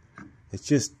 It's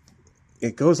just,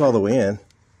 it goes all the way in.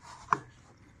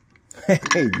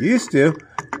 It used to.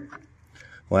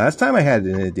 Last time I had it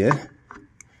in, it did.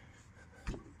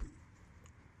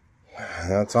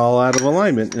 That's all out of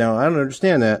alignment. Now, I don't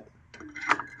understand that.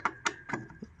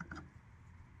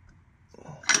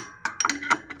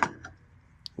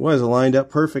 It was lined up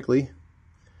perfectly.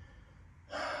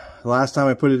 Last time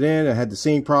I put it in, I had the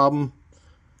same problem.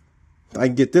 I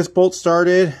can get this bolt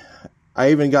started.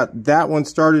 I even got that one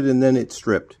started and then it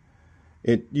stripped.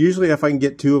 It usually, if I can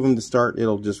get two of them to start,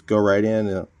 it'll just go right in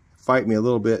and fight me a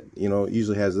little bit. You know, it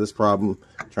usually has this problem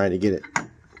trying to get it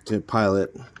to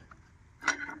pilot.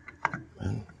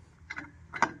 And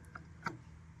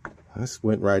this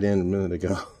went right in a minute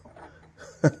ago.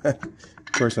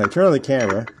 Of course, when I turn on the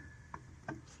camera.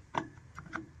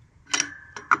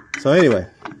 So anyway.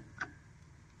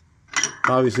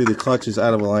 Obviously the clutch is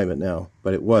out of alignment now,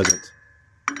 but it wasn't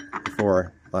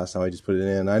before last time I just put it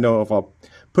in. I know if I'll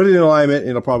put it in alignment,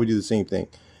 it'll probably do the same thing.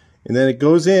 And then it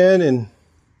goes in and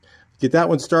get that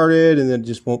one started, and then it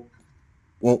just won't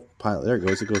pilot. There it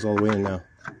goes. It goes all the way in now.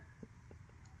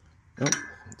 Nope,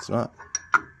 it's not.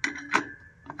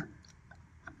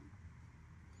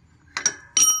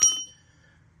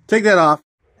 Take that off.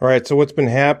 All right, so what's been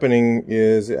happening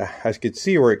is I could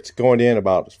see where it's going in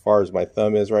about as far as my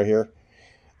thumb is right here.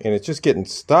 And it's just getting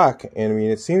stuck. And I mean,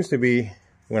 it seems to be,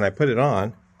 when I put it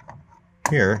on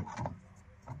here,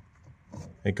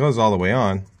 it goes all the way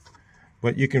on.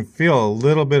 But you can feel a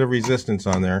little bit of resistance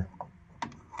on there.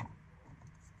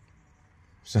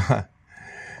 So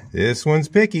this one's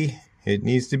picky. It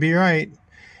needs to be right.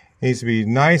 It needs to be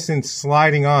nice and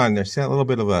sliding on. There's that little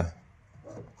bit of a,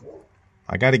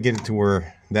 I got to get it to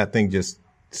where that thing just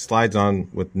slides on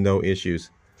with no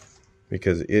issues,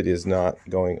 because it is not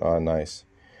going on nice.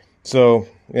 So,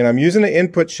 and I'm using an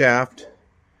input shaft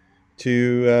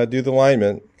to do the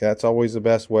alignment. That's always the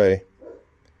best way.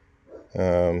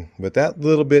 But that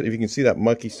little bit, if you can see that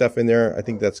mucky stuff in there, I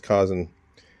think that's causing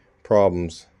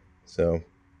problems. So,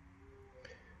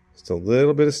 just a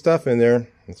little bit of stuff in there.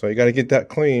 So you got to get that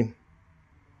clean.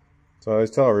 So I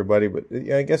always tell everybody, but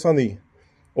yeah, I guess on the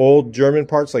old German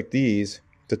parts like these,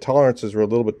 the tolerances were a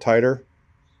little bit tighter,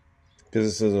 because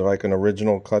this is like an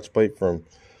original clutch plate from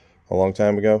a long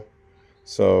time ago.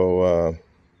 So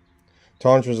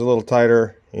tolerance was a little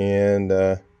tighter, and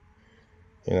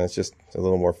you know, it's just a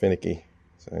little more finicky.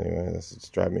 So anyway, this is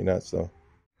driving me nuts though. All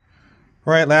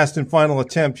right, last and final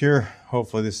attempt here.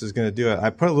 Hopefully this is going to do it.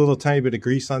 I put a little tiny bit of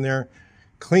grease on there,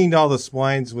 cleaned all the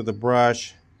splines with a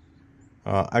brush.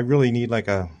 I really need like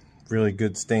a really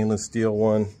good stainless steel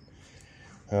one,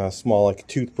 small, like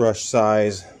toothbrush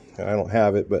size. I don't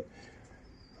have it, but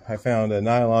I found a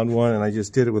nylon one and I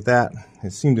just did it with that.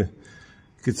 It seemed to,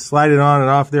 you could slide it on and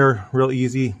off there real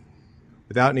easy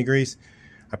without any grease.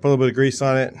 I put a little bit of grease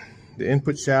on it. The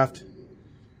input shaft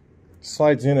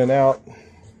slides in and out.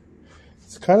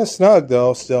 It's kind of snug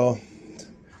though still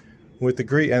with the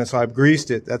grease, and so I've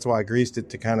greased it. That's why I greased it,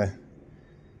 to kind of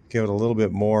give it a little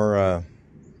bit more,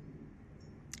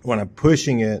 when I'm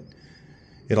pushing it,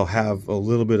 it'll have a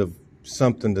little bit of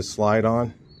something to slide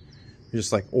on.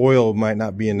 Just like oil might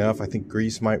not be enough. I think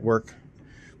grease might work.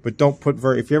 But don't put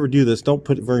if you ever do this, don't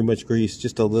put very much grease,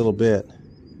 just a little bit.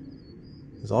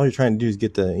 Because all you're trying to do is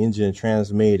get the engine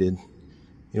transmated.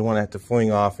 You don't want to have to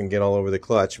fling off and get all over the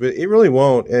clutch. But it really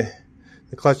won't.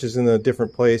 The clutch is in a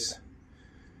different place.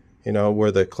 You know,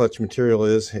 where the clutch material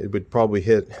is, it would probably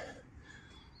hit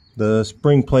the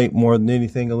spring plate more than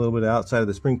anything, a little bit outside of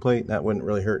the spring plate. That wouldn't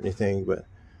really hurt anything. But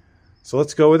so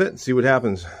let's go with it and see what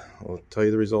happens. I'll tell you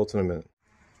the results in a minute.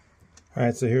 All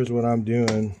right, so here's what I'm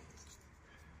doing.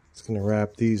 Just going to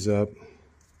wrap these up.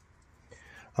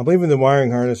 I'm leaving the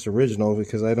wiring harness original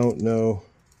because I don't know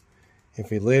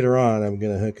if later on I'm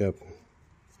going to hook up,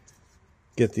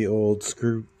 get the old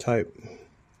screw type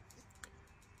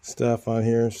stuff on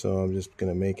here. So I'm just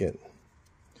going to make it,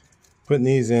 putting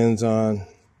these ends on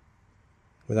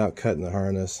without cutting the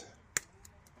harness.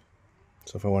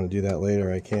 So if I want to do that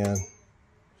later, I can.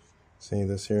 See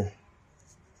this here?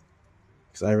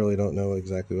 Because I really don't know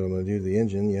exactly what I'm going to do to the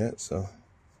engine yet. So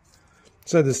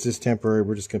this is temporary.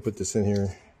 We're just going to put this in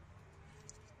here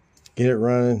get it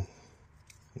running,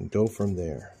 and go from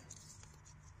there.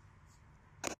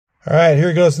 All right,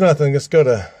 here goes nothing. Let's go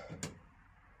to,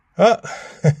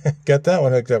 got that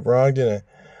one hooked up wrong, didn't I?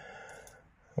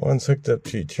 One's hooked up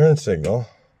to turn signal.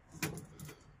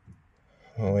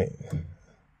 Oh, wait.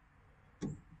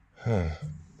 Huh.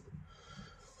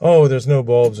 Oh, there's no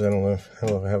bulbs. I don't know if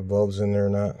I have bulbs in there or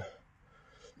not.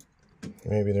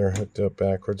 Maybe they're hooked up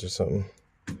backwards or something.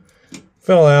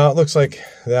 Fell out. Looks like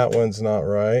that one's not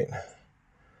right.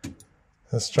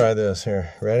 Let's try this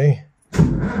here. Ready?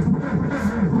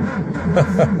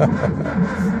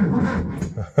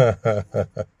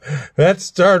 That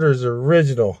starter's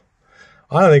original.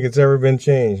 I don't think it's ever been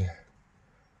changed.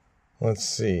 Let's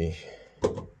see.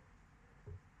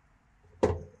 I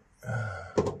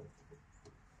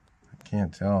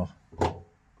can't tell.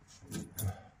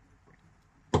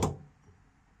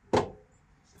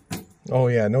 Oh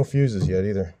yeah, no fuses yet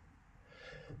either.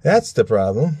 That's the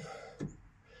problem.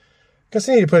 Guess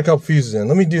I need to put a couple fuses in.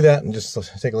 Let me do that and just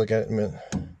take a look at it in a minute.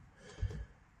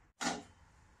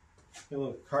 A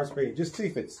little car spray, just see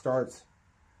if it starts.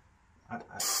 I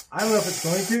don't know if it's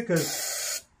going to,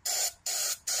 because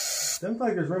it doesn't feel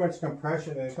like there's very much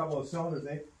compression in a couple of cylinders.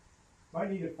 They might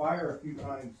need to fire a few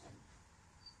times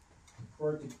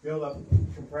for it to build up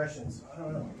compression, so I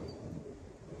don't know.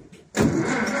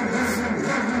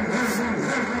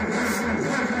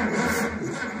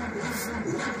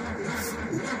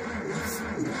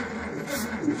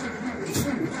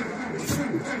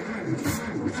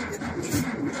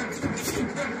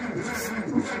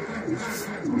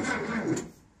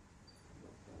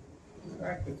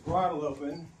 Crack the throttle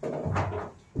open.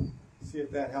 See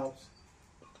if that helps.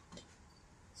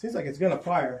 Seems like it's going to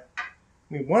fire. I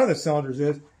mean, one of the cylinders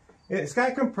is. It's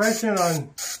got compression on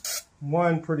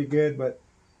one pretty good, but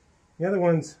the other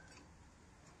one's.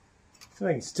 See if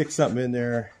I can stick something in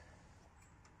there.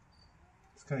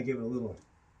 Just kind of give it a little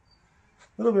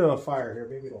bit of a fire here.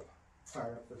 Maybe it'll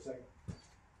fire up for a second.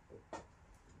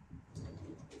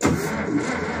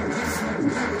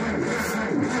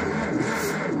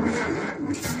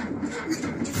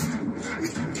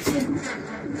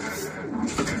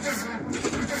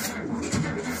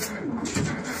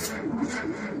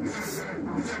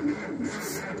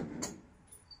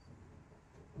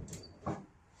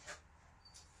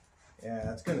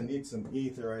 Yeah, it's going to need some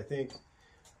ether, I think.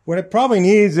 What it probably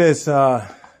needs is, my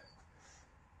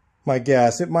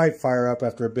guess, it might fire up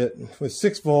after a bit. With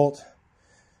 6 volt,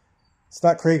 it's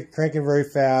not cranking very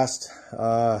fast.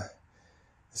 The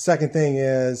second thing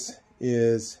is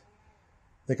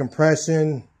the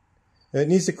compression. It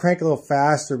needs to crank a little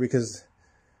faster because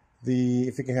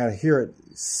if you can kind of hear it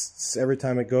every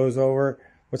time it goes over.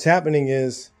 What's happening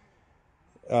is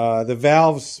the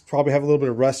valves probably have a little bit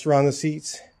of rust around the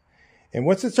seats. And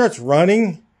once it starts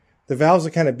running, the valves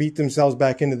will kind of beat themselves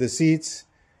back into the seats,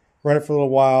 run it for a little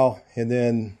while, and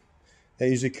then that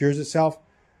usually cures itself.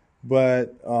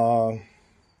 But, you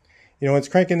know, it's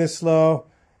cranking this slow.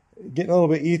 Getting a little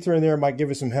bit of ether in there might give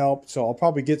it some help. So I'll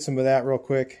probably get some of that real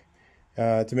quick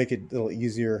to make it a little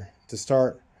easier to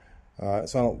start. So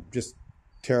I don't just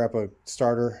tear up a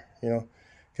starter, you know,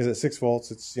 because at 6 volts,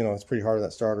 it's, you know, it's pretty hard on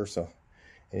that starter. So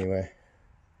anyway,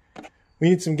 we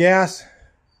need some gas.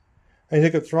 I need to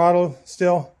hook up throttle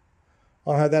still.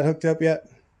 I don't have that hooked up yet.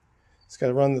 Just got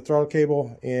to run the throttle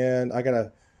cable, and I got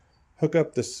to hook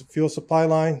up this fuel supply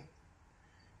line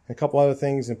and a couple other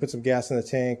things and put some gas in the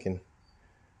tank and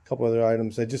a couple other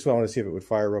items. I just wanted to see if it would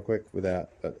fire real quick with that.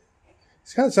 But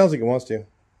it kind of sounds like it wants to.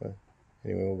 But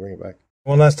anyway, we'll bring it back.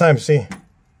 One last time, see.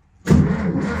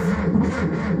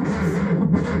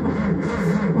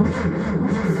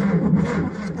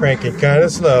 It's cranking kind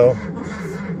of slow.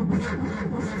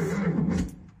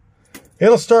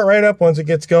 It'll start right up once it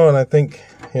gets going, I think,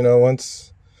 you know,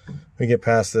 once we get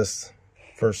past this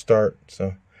first start.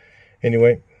 So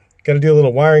anyway, got to do a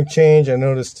little wiring change. I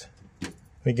noticed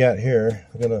we got here.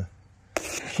 I'm going to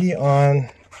key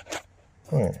on.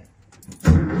 Oh,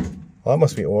 that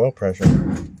must be oil pressure.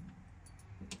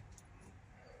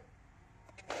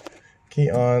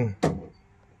 Key on,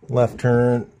 left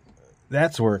turn.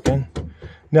 That's working.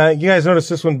 Now, you guys notice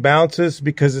this one bounces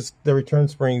because the return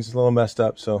spring's a little messed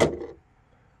up, so.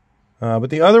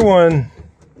 But the other one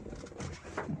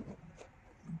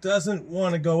doesn't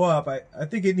want to go up. I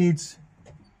think it needs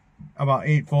about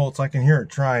 8 volts. I can hear it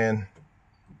trying. It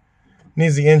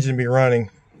needs the engine to be running.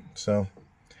 So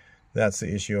that's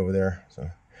the issue over there.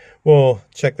 So we'll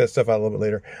check that stuff out a little bit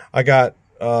later. I got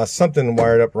something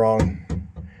wired up wrong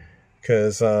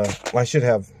because I should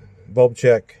have bulb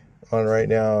check on right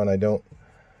now, and I don't.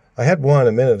 I had one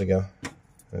a minute ago.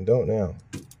 I don't now.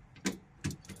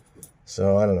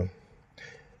 So I don't know.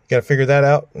 Gotta figure that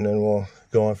out, and then we'll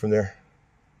go on from there.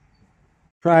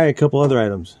 Try a couple other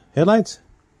items. Headlights?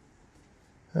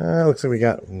 Looks like we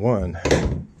got one.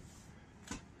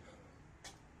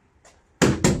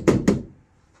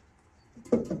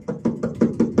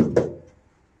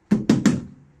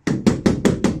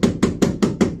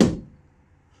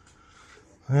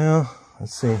 Well,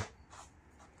 let's see.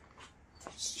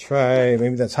 Let's try,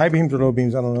 maybe that's high beams or low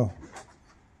beams, I don't know.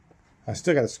 I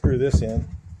still got to screw this in.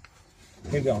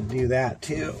 Maybe I'll do that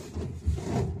too.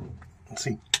 Let's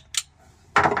see.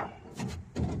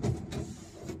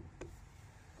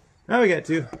 Now we got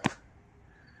two.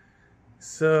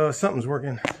 So something's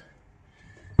working.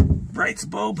 Brights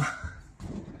bulb.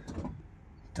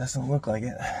 Doesn't look like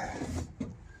it.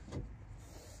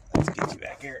 Let's get you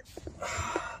back here.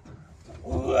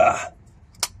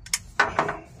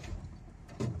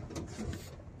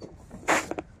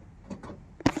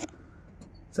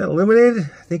 Is that illuminated?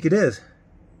 I think it is.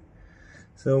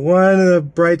 So one of the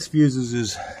brights fuses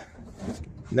is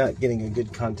not getting a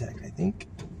good contact, I think.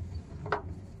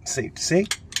 Safe to say.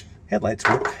 Headlights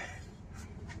work.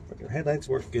 Headlights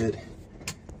work good.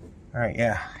 Alright,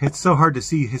 yeah. It's so hard to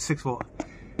see his 6-volt.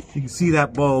 You can see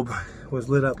that bulb was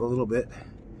lit up a little bit.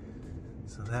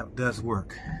 So that does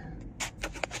work.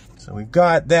 So we've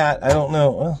got that. I don't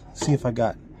know. Well, let's see if I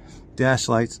got dash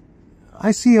lights.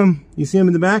 I see them. You see them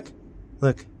in the back?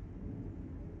 Look.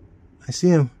 I see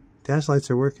them. Dash lights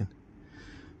are working.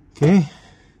 Okay.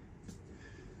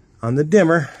 On the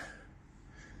dimmer.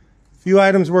 Few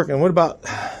items working. What about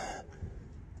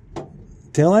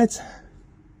taillights?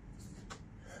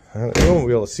 I won't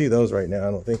be able to see those right now,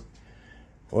 I don't think.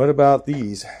 What about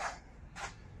these?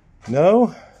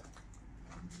 No?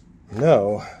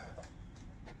 No.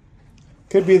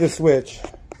 Could be the switch.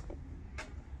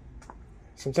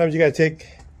 Sometimes you gotta take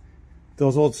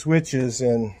those old switches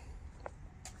and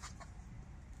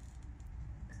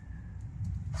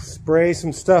spray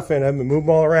some stuff in them and move them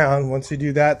all around. Once you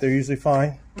do that, they're usually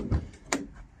fine.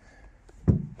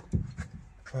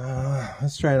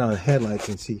 Let's try it on headlights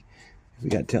and see if we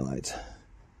got taillights.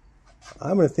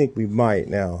 I'm gonna think we might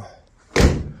now.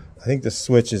 I think the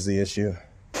switch is the issue.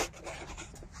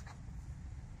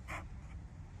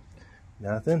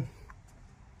 Nothing.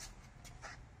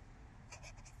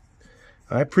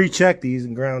 I pre-checked these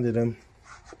and grounded them.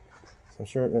 So I'm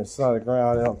sure it's not a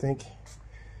ground, I don't think.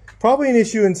 Probably an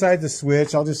issue inside the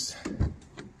switch. I'll just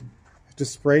have to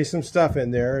spray some stuff in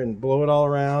there and blow it all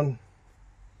around.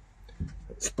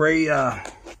 Spray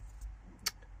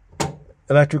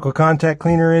electrical contact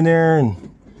cleaner in there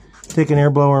and take an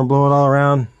air blower and blow it all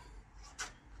around.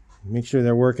 Make sure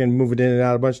they're working, move it in and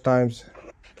out a bunch of times.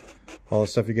 All the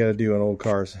stuff you got to do on old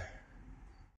cars.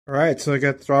 Alright, so I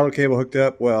got the throttle cable hooked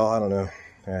up. Well, I don't know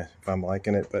if I'm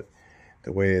liking it, but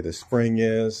the way the spring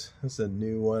is. This is a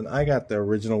new one. I got the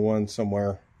original one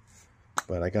somewhere,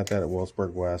 but I got that at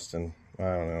Williamsburg West, and I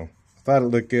don't know. I thought it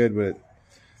looked good, but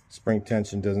spring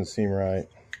tension doesn't seem right.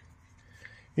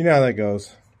 You know how that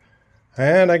goes.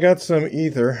 And I got some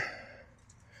ether.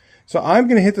 So I'm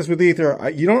going to hit this with ether.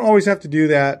 You don't always have to do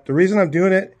that. The reason I'm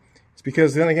doing it is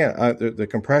because then again, the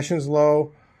compression's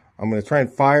low. I'm going to try and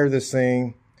fire this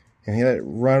thing and let it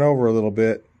run over a little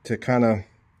bit to kind of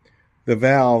the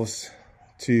valves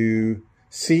to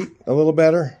seat a little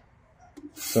better.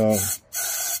 So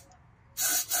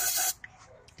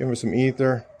give her some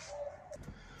ether.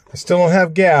 I still don't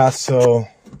have gas, so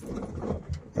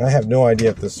I have no idea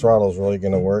if this throttle is really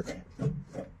going to work.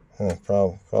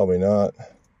 Probably not.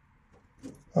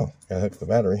 Oh, gotta hook the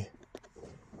battery.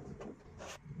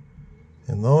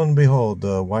 And lo and behold,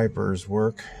 the wipers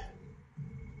work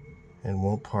and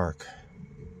won't park.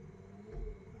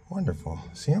 Wonderful.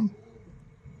 See them?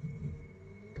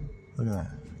 Look at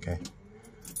that. Okay.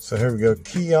 So here we go.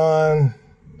 Key on.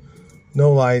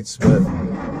 No lights, but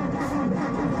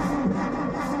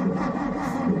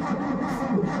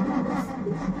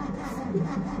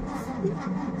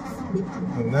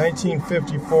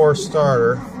 1954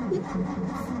 starter.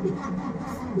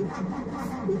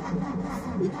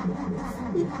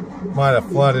 Might have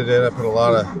flooded it. I put a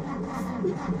lot of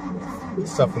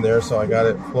stuff in there, so I got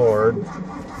it floored.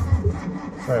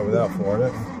 Try it without flooring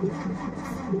it.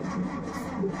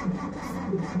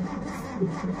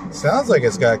 Sounds like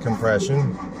it's got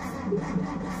compression.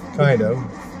 Kind of.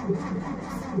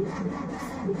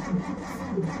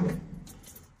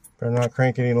 Better not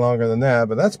crank any longer than that,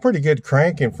 but that's pretty good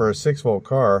cranking for a 6-volt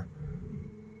car.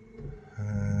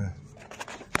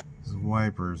 These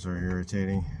wipers are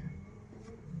irritating.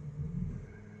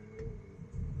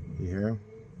 You hear them?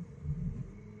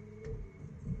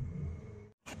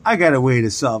 I got a way to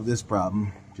solve this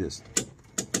problem. Just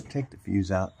take the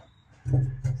fuse out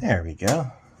There we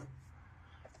go.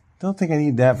 Don't think I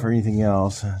need that for anything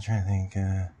else. I'm trying to think.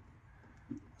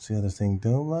 What's the other thing?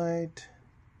 Dome light?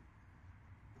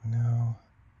 No.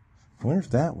 I wonder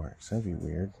if that works. That'd be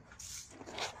weird.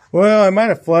 Well, I might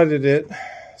have flooded it,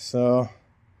 so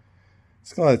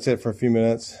just gonna let it sit for a few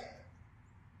minutes.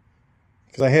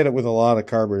 Because I hit it with a lot of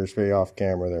carburetor spray off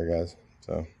camera there, guys.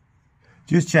 So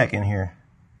just checking here.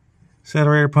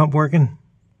 Accelerator pump working?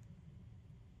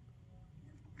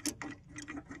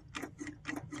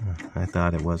 I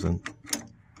thought it wasn't.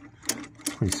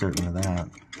 Pretty certain of that.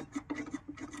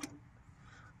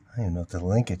 I don't even know if the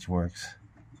linkage works.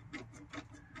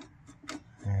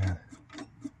 Yeah.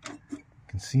 You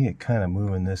can see it kind of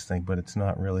moving this thing, but it's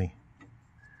not really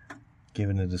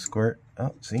giving it a squirt.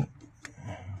 Oh, see?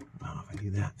 Oh, if I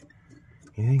do that.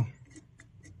 Anything?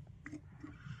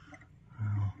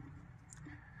 Oh.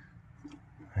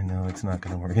 I know it's not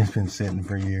going to work. It's been sitting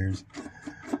for years.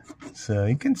 So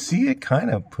you can see it kind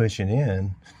of pushing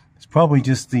in. It's probably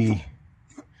just the,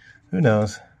 who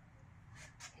knows?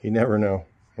 You never know.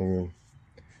 I mean,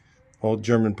 old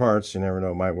German parts, you never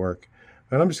know, it might work.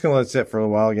 But I'm just going to let it sit for a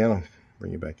while again. I'll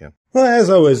bring you back in. Well,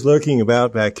 as I was looking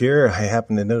about back here, I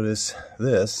happened to notice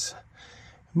this.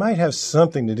 It might have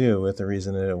something to do with the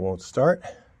reason that it won't start.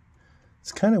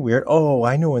 It's kind of weird. Oh,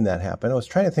 I know when that happened. I was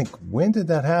trying to think, when did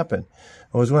that happen?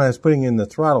 It was when I was putting in the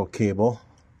throttle cable.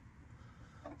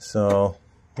 So,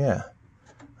 yeah,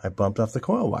 I bumped off the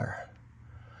coil wire.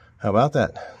 How about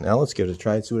that? Now let's give it a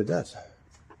try and see what it does.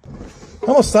 I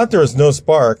almost thought there was no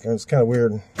spark. It was kind of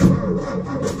weird.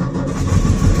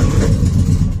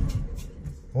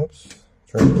 Whoops,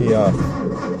 turn the key off.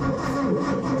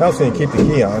 I was going to keep the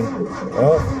key on.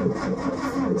 Well,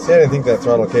 see, I didn't think that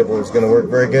throttle cable was going to work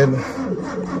very good.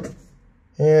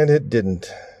 And it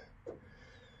didn't.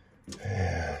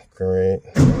 Yeah, great.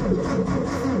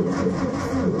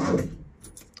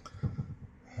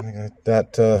 I got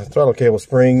that throttle cable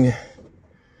spring.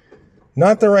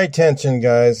 Not the right tension,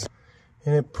 guys.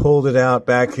 And it pulled it out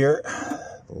back here.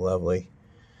 Lovely.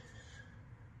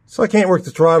 So I can't work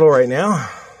the throttle right now.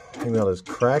 Maybe I'll just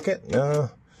crack it. No.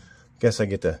 Guess I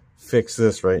get to fix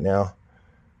this right now.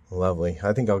 Lovely.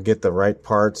 I think I'll get the right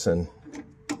parts and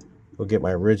we'll get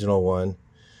my original one.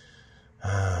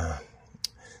 The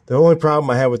only problem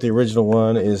I have with the original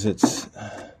one is it's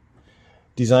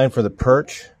designed for the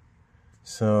perch.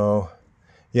 So,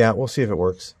 yeah, we'll see if it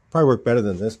works. Probably work better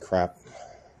than this crap.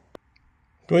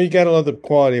 Well, you gotta love the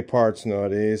quality of parts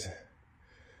nowadays.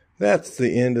 That's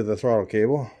the end of the throttle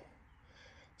cable.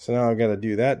 So now I've got to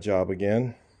do that job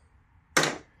again.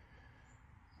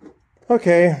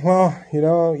 Okay, well, you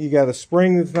know, you got a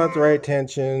spring that's not the right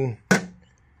tension.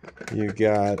 You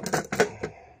got...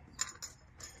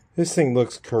 This thing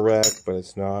looks correct, but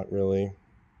it's not really.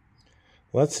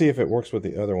 Let's see if it works with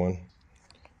the other one.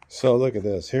 So look at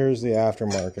this. Here's the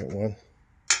aftermarket one.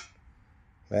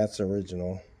 That's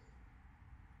original.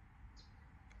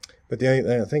 But the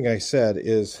only thing I said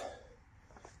is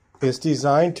it's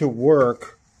designed to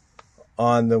work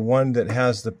on the one that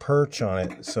has the perch on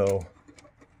it. So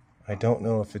I don't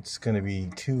know if it's going to be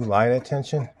too light a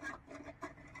tension.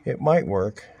 It might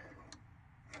work.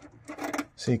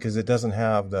 See, because it doesn't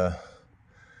have the...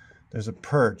 There's a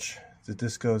perch that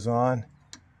this goes on.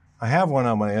 I have one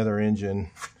on my other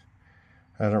engine.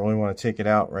 I don't really want to take it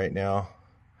out right now.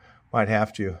 Might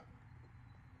have to.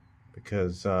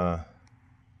 Because,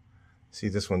 see,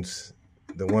 this one's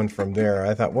the one from there.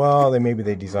 I thought, well, maybe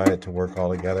they designed it to work all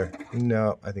together.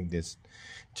 No, I think this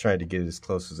tried to get it as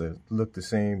close as it looked the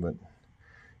same, but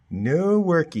no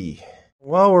worky.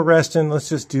 While we're resting, let's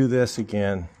just do this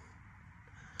again.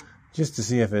 Just to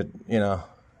see if it, you know,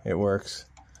 it works.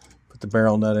 Put the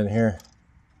barrel nut in here.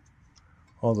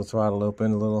 Hold the throttle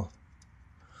open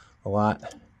a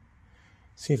lot.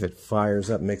 See if it fires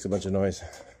up and makes a bunch of noise.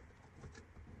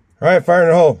 All right, fire in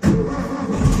the hole.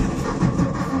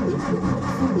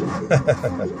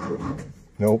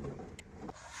 Nope.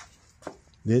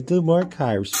 Little more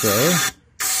carb spray.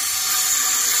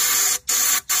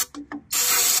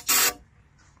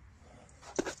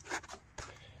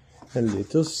 A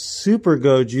little super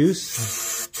go juice.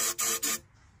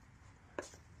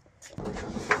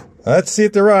 Let's see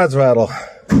if the rods rattle.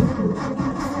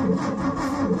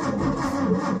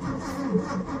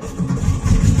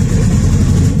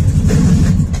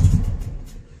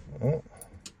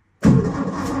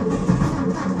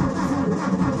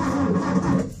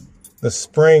 The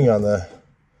spring on the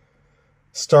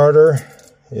starter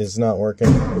is not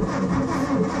working.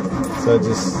 So it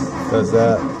just does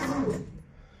that.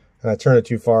 And I turned it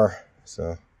too far.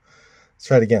 So let's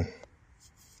try it again.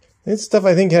 This stuff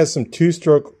I think has some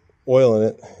two-stroke oil in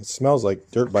it. It smells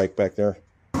like dirt bike back there.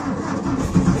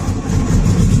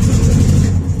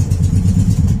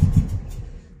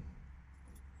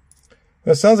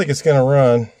 Well, it sounds like it's going to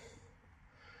run.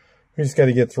 We just got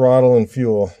to get throttle and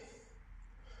fuel.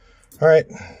 All right,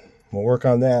 we'll work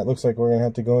on that. Looks like we're going to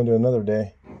have to go into another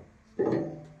day.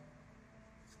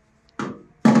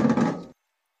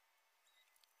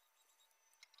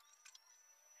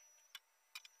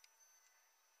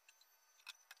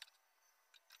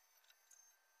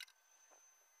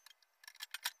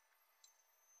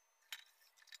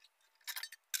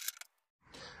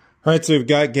 All right, so we've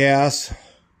got gas.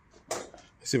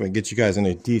 Let's see if I can get you guys in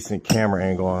a decent camera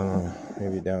angle. I don't know,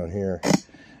 maybe down here.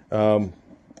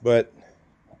 But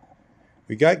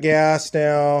we got gas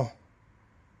now.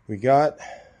 We got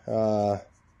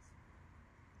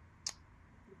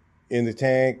in the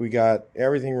tank. We got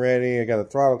everything ready. I got a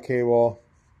throttle cable.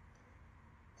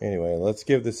 Anyway, let's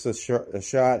give this a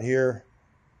shot here.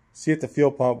 See if the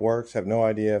fuel pump works. Have no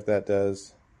idea if that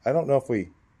does. I don't know if I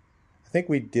think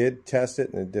we did test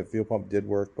it and the fuel pump did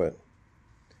work, but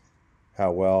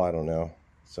how well, I don't know.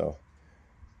 So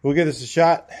we'll give this a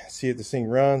shot, see if this thing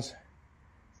runs,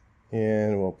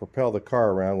 and we'll propel the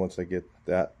car around once I get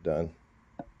that done.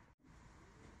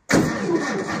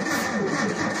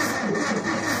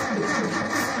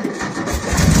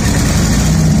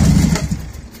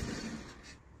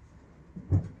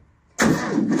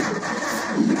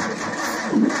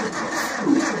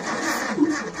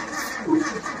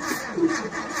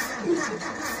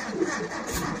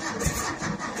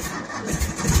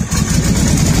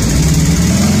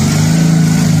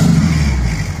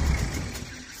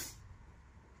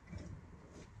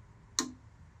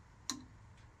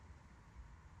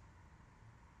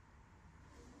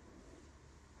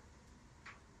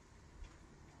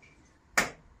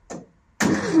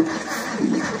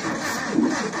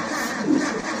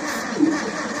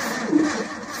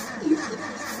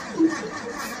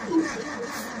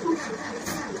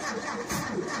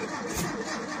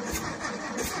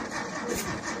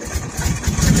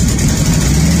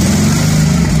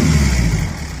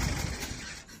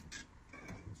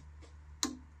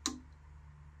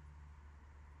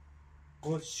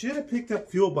 Well, it should have picked up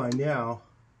fuel by now.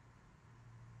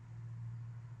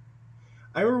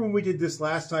 I remember when we did this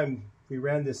last time, we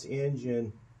ran this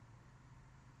engine.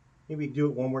 Maybe do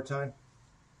it one more time.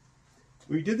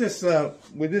 We did this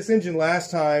with this engine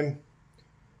last time,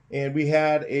 and we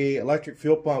had a electric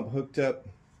fuel pump hooked up,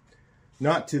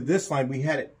 not to this line, we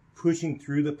had it pushing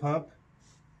through the pump.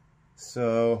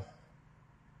 So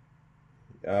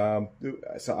I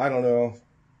don't know.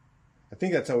 I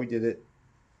think that's how we did it.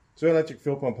 So electric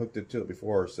fuel pump hooked it to it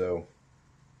before, so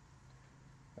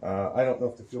I don't know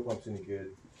if the fuel pump's any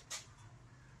good.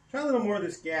 Try a little more of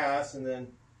this gas, and then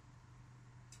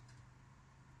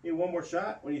maybe one more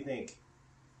shot. What do you think?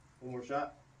 One more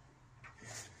shot?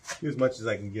 Do as much as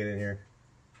I can get in here.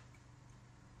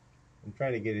 I'm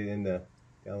trying to get it in the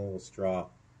down a little straw.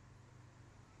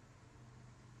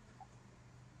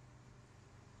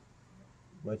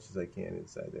 As much as I can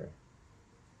inside there.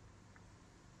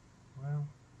 Well.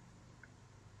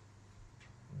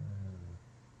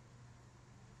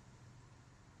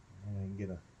 I can get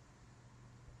a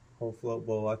whole float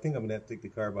bowl. I think I'm gonna have to take the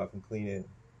carb off and clean it.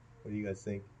 What do you guys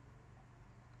think?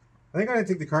 I think I'm gonna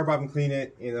take the carb off and clean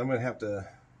it, and I'm gonna have to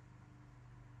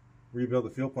rebuild the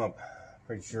fuel pump.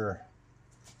 Pretty sure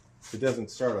it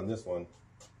doesn't start on this one.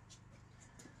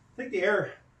 Take the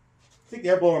air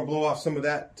blower and blow off some of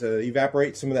that to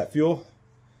evaporate some of that fuel,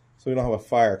 so we don't have a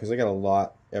fire. Because I got a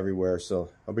lot everywhere, so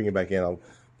I'll bring it back in. I'll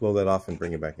blow that off and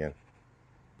bring it back in.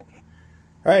 All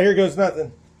right, here goes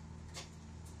nothing.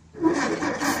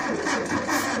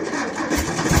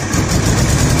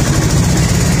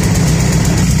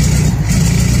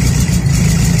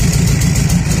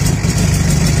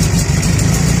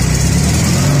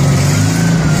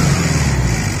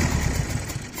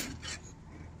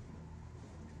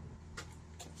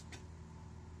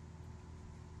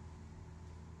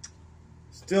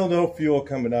 Still no fuel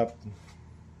coming up.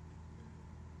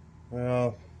 Well,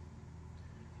 all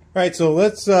right, so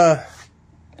let's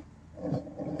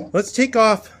take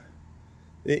off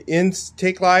the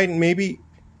intake line. Maybe,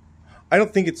 I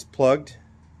don't think it's plugged,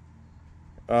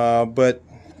 but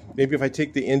maybe if I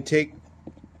take the intake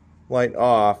light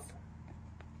off,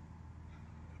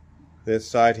 this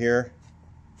side here,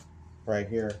 right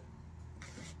here,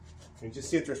 and just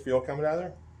see if there's fuel coming out of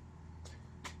there.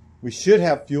 We should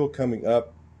have fuel coming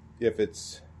up. If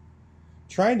it's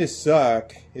trying to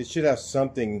suck, it should have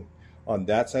something on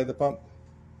that side of the pump.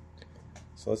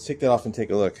 So let's take that off and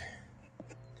take a look.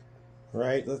 All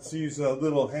right, let's use a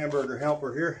little hamburger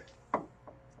helper here.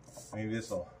 Maybe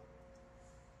this will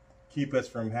keep us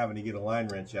from having to get a line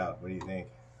wrench out. What do you think?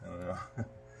 I don't know.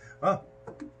 Oh,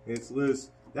 it's loose.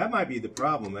 That might be the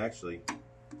problem, actually.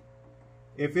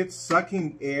 If it's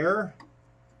sucking air,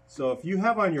 so if you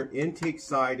have on your intake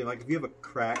side, like if you have a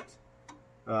cracked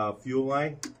fuel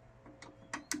line,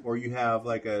 or you have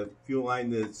like a fuel line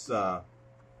that's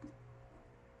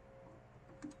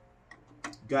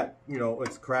got, you know,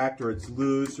 it's cracked or it's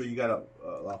loose, or you got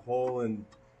a hole in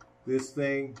this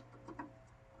thing,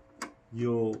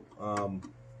 you'll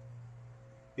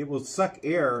it will suck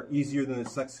air easier than it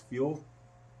sucks fuel.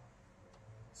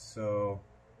 So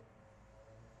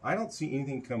I don't see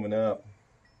anything coming up.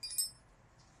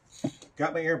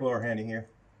 Got my air blower handy here.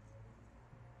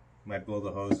 Might blow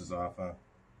the hoses off, huh?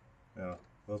 No,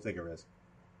 we'll take a risk.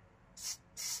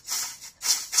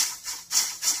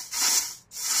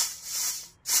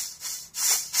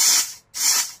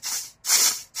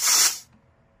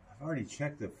 I've already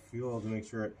checked the fuel to make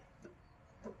sure it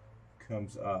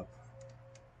comes up.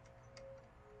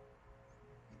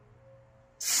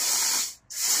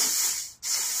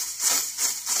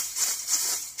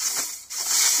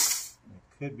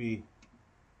 Could be,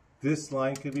 this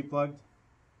line could be plugged.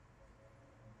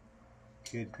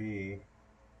 Could be.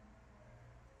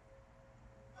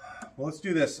 Well, let's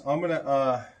do this. I'm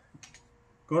gonna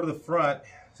go to the front.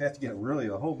 So I have to get really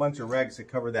a whole bunch of rags to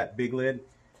cover that big lid,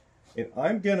 and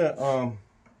I'm gonna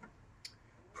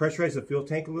pressurize the fuel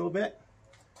tank a little bit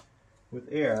with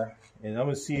air, and I'm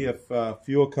gonna see if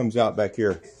fuel comes out back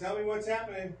here. Tell me what's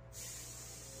happening.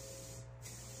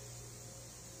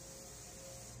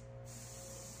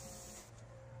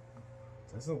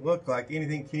 Doesn't look like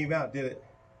anything came out, did it?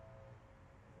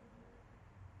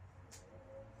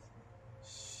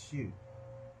 Shoot.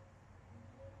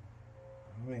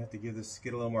 I'm going to have to give this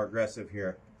skid a little more aggressive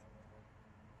here.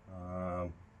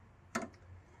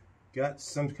 Got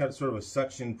some kind of sort of a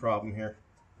suction problem here.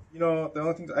 You know, the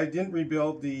only thing, I didn't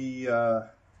rebuild the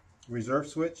reserve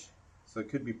switch, so it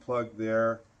could be plugged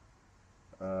there.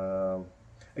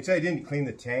 Actually, I didn't clean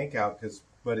the tank out,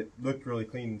 but it looked really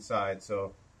clean inside,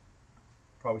 so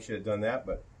probably should have done that,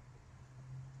 but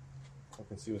I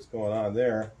can see what's going on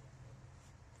there.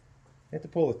 I have to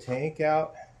pull the tank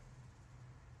out.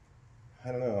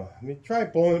 I don't know. Let me try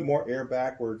blowing more air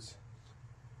backwards.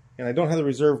 And I don't have the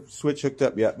reserve switch hooked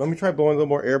up yet. Let me try blowing a little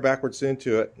more air backwards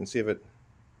into it and see if it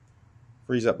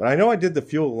frees up. But I know I did the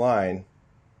fuel line.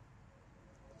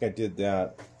 I think I did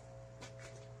that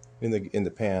in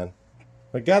the pan.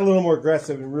 I got a little more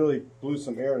aggressive and really blew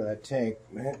some air into that tank.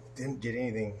 Man, didn't get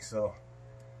anything, so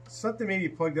something maybe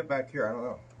plugged up back here. I don't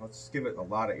know. Let's give it a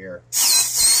lot of air.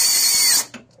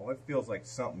 Oh, it feels like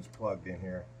something's plugged in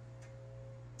here.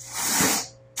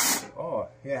 Oh,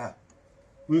 yeah.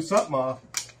 Blew something off.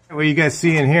 What are you guys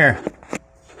seeing here?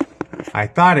 I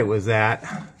thought it was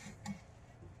that.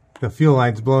 The fuel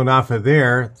line's blown off of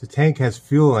there. The tank has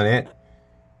fuel in it.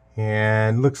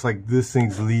 And looks like this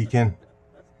thing's leaking.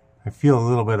 I feel a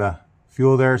little bit of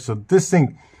fuel there. So this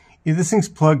thing's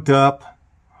plugged up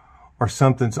or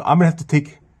something. So I'm gonna have to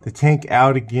take the tank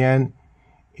out again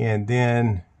and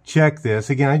then check this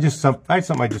again. I just something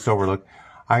I just overlooked.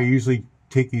 I usually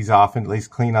take these off and at least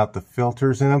clean out the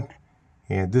filters in them,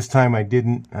 and this time I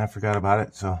didn't. I forgot about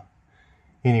it. So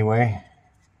anyway,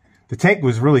 the tank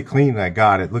was really clean when I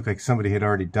got it. It looked like somebody had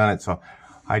already done it, so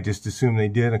I just assumed they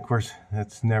did. Of course,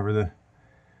 that's never the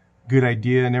good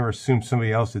idea. Never assume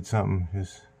somebody else did something.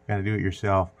 Just got to do it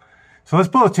yourself. So let's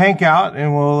pull the tank out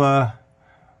and we'll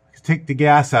take the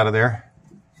gas out of there.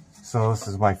 So this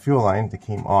is my fuel line that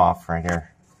came off right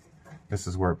here. This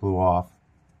is where it blew off.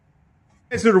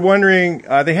 Guys that are wondering,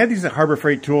 they had these at Harbor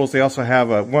Freight Tools. They also have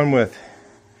one with,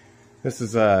 this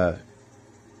is a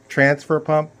transfer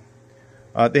pump.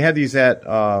 They had these at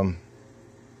on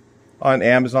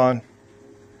Amazon.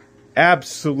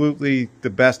 Absolutely the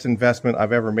best investment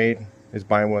I've ever made is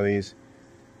buying one of these.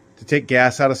 To take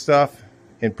gas out of stuff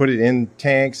and put it in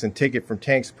tanks and take it from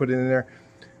tanks, put it in there.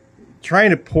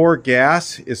 Trying to pour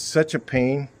gas is such a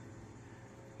pain.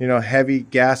 You know, heavy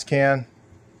gas can,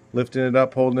 lifting it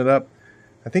up, holding it up.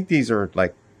 I think these are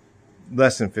like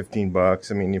less than 15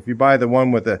 bucks. I mean, if you buy the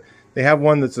one with they have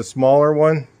one that's a smaller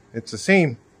one. It's the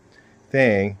same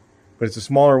thing, but it's a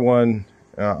smaller one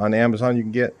on Amazon you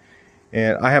can get.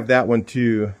 And I have that one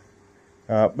too.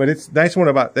 But it's nice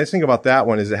thing about that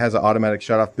one is it has an automatic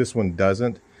shut off. This one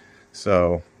doesn't.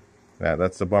 So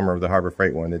that's the bummer of the Harbor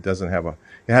Freight one. It doesn't have it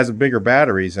has a bigger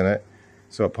batteries in it,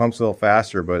 so it pumps a little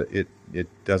faster, but it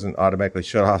doesn't automatically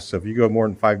shut off. So if you go more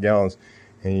than 5 gallons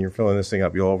and you're filling this thing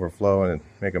up, you'll overflow and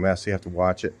make a mess. So you have to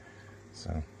watch it.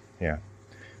 So yeah,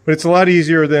 but it's a lot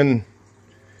easier than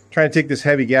trying to take this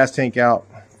heavy gas tank out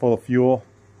full of fuel.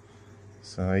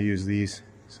 So I use these.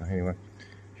 So anyway,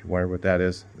 if you wonder what that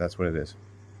is, that's what it is.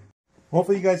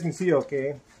 Hopefully you guys can see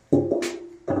okay. It's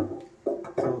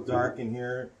a little dark in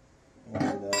here.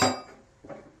 And,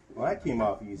 well, that came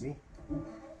off easy.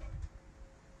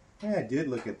 Yeah, I did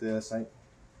look at this.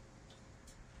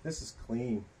 This is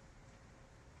clean.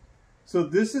 So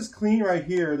this is clean right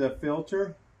here, the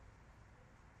filter.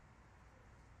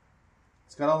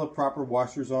 It's got all the proper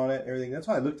washers on it, everything. That's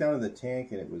why I looked down in the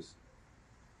tank and it was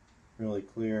really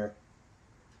clear.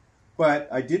 But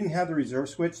I didn't have the reserve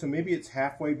switch, so maybe it's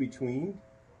halfway between.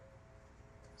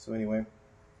 So anyway,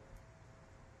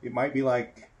 it might be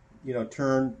like, you know,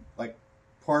 turn like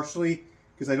partially,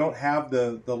 because I don't have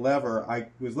the lever. I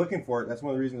was looking for it. That's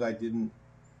one of the reasons I didn't.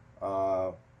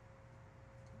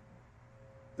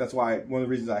 That's why one of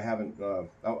the reasons I haven't. I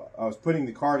was putting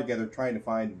the car together, trying to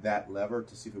find that lever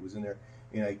to see if it was in there,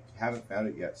 and I haven't found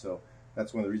it yet. So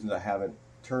that's one of the reasons I haven't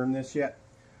turned this yet.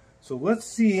 So let's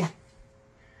see.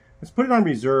 Let's put it on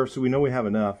reserve so we know we have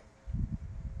enough.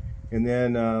 And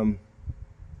then,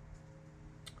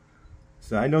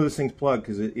 so I know this thing's plugged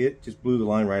because it just blew the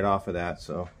line right off of that.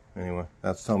 So anyway,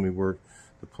 that's telling me where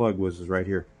the plug was, is right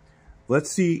here.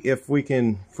 Let's see if we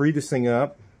can free this thing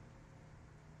up.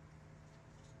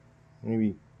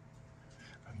 Maybe,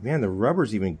 man, the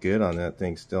rubber's even good on that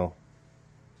thing still.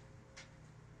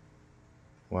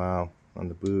 Wow, on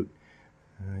the boot.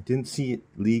 I didn't see it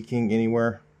leaking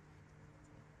anywhere.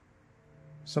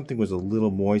 Something was a little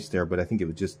moist there, but I think it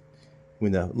was just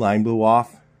when the line blew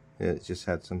off, it just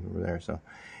had something there. So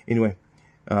anyway,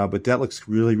 but that looks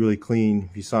really, really clean.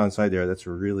 If you saw inside there, that's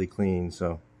really clean.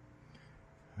 So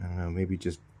I don't know, maybe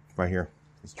just right here.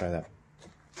 Let's try that.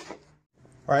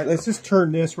 All right, let's just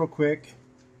turn this real quick.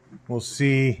 We'll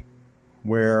see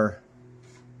where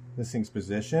this thing's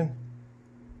positioned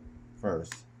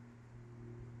first.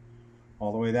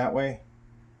 All the way that way,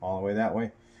 all the way that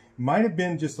way. Might have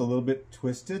been just a little bit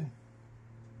twisted.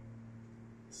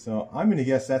 So I'm going to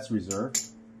guess that's reserve.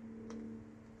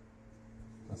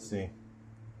 Let's see.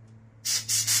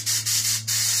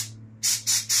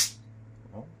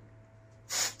 Oh.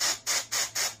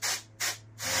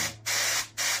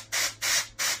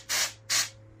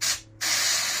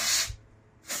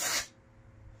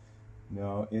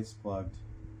 No, it's plugged.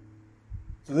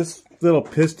 So this little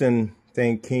piston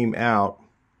thing came out.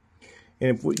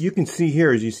 And if what you can see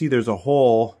here is, you see there's a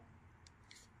hole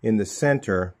in the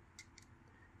center.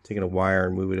 Taking a wire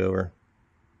and move it over.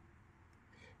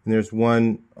 And there's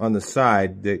one on the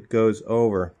side that goes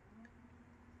over.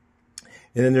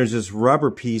 And then there's this rubber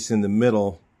piece in the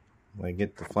middle. When I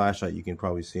get the flashlight, you can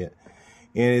probably see it.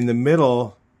 And in the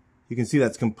middle, you can see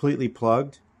that's completely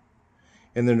plugged.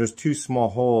 And then there's two small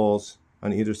holes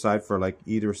on either side for like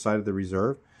either side of the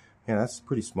reserve. Yeah, that's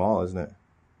pretty small, isn't it?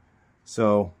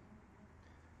 So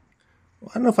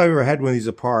I don't know if I've ever had one of these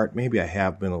apart. Maybe I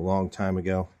have, been a long time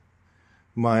ago.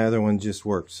 My other one just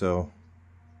worked, so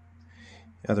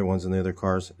other ones in the other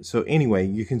cars. So anyway,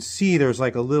 you can see there's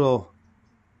like a little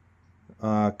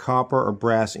copper or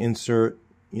brass insert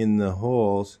in the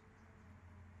holes,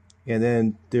 and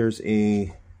then there's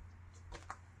a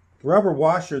rubber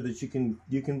washer that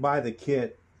you can buy the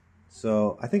kit.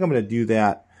 So I think I'm going to do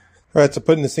that. All right, so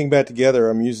putting this thing back together,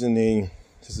 I'm using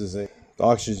this is a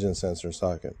oxygen sensor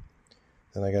socket.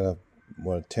 Then I got a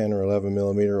 10 or 11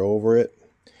 millimeter over it.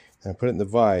 And I put it in the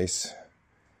vise,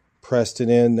 pressed it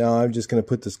in. Now I'm just going to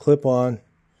put this clip on.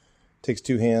 Takes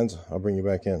 2 hands. I'll bring you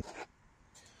back in.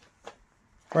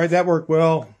 All right, that worked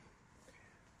well.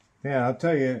 Yeah, I'll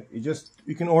tell you,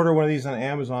 you can order one of these on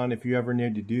Amazon if you ever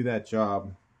need to do that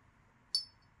job.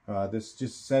 This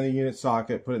just send a unit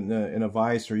socket, put it in a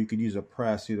vise, or you could use a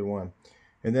press, either one,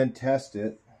 and then test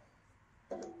it.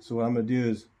 So what I'm going to do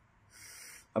is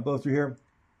I blow through here.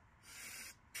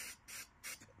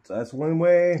 So that's one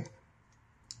way,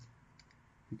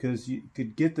 because you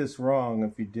could get this wrong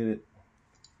if you did it.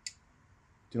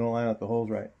 You don't line up the holes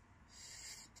right.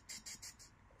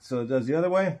 So it does the other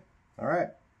way. All right,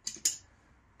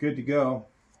 good to go.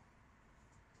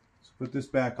 So put this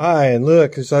back on. Hi, and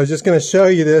look, so I was just going to show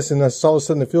you this, and all of a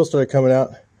sudden the fuel started coming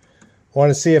out. I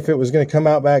wanted to see if it was going to come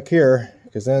out back here,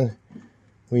 because then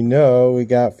we know we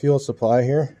got fuel supply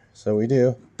here. So we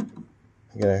do.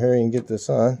 I gotta hurry and get this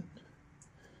on.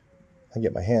 I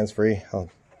get my hands free.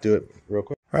 I'll do it real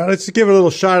quick. All right, let's give it a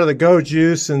little shot of the Go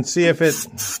Juice and see if it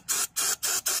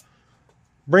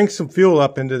brings some fuel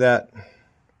up into that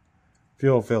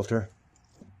fuel filter.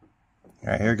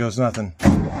 All right, here goes nothing.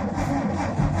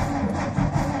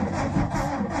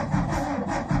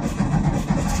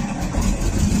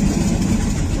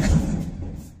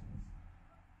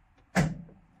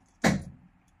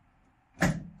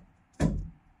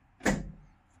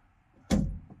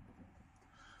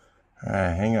 All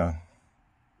right, hang on.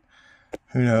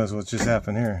 Who knows what's just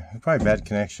happened here? Probably bad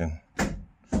connection.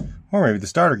 Or maybe the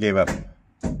starter gave up.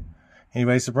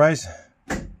 Anybody surprised?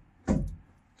 Kind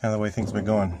of the way things have been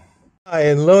going.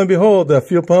 And lo and behold, the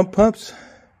fuel pump pumps.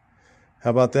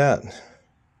 How about that?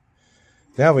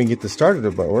 Now we can get the starter to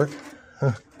work.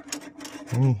 Huh.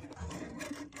 Any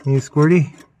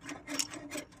squirty?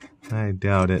 I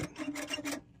doubt it.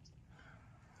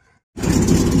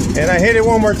 And I hit it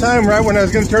one more time right when I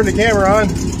was going to turn the camera on.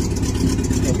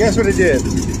 And guess what it did?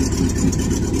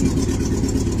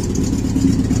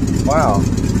 Wow.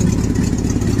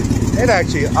 It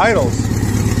actually idles.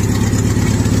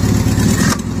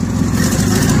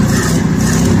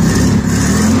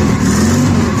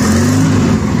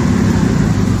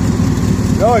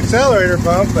 No accelerator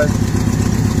pump, but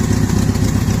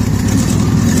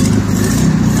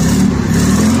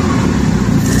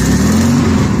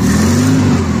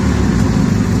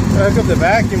hook up the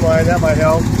vacuum line, that might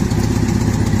help.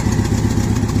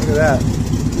 Look at that.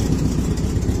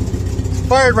 It's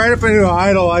fired right up into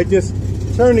idle. I just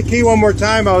turned the key one more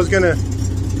time. I was gonna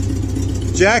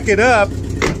jack it up,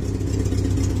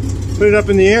 put it up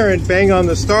in the air and bang on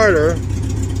the starter.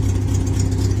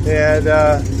 And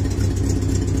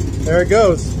there it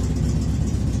goes.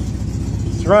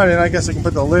 It's running. I guess I can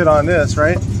put the lid on this,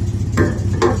 right?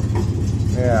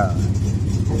 Yeah.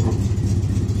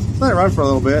 Let it run for a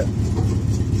little bit.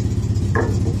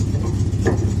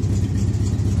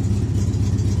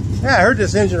 Yeah, I heard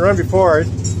this engine run before.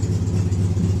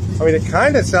 I mean, it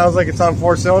kind of sounds like it's on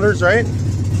 4 cylinders, right?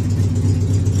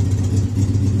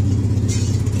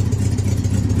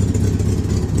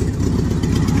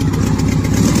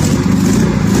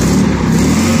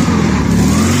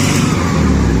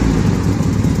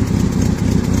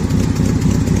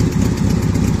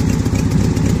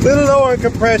 Little low on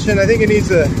compression. I think it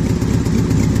needs a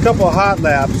couple of hot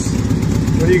laps.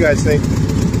 What do you guys think?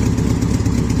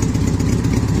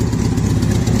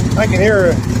 I can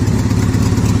hear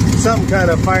something kind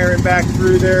of firing back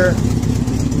through there.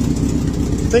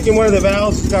 Thinking one of the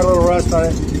valves has got a little rust on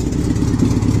it.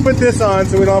 Put this on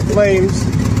so we don't have flames.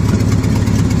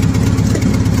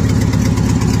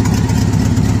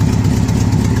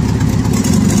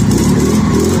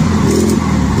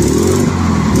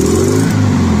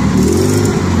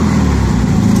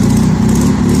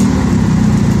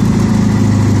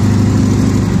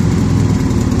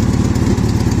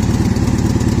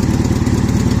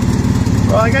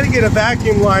 Well, I got to get a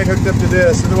vacuum line hooked up to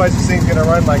this, otherwise this thing's going to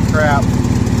run like crap.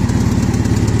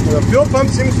 Well, the fuel pump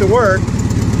seems to work.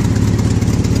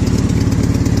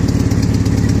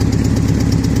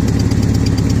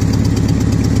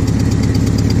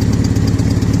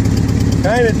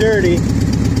 Kind of dirty.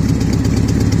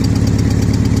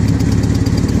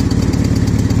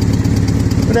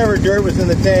 Whatever dirt was in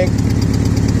the tank,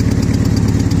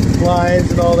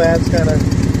 lines and all that's kind of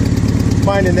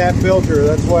finding that filter.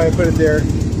 That's why I put it there.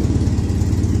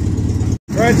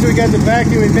 Alright, so we got the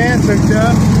vacuum advance hooked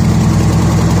up.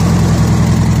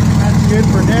 That's good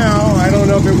for now. I don't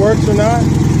know if it works or not.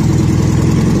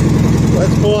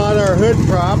 Let's pull out our hood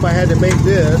prop. I had to make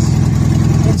this.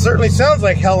 It certainly sounds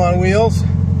like hell on wheels.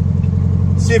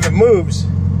 Let's see if it moves.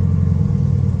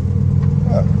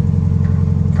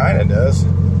 Kind of does.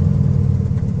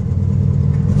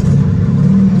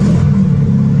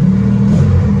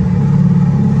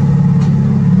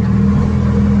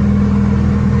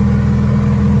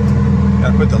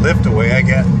 Put the lift away. I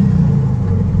got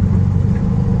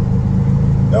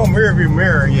no rear view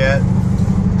mirror yet.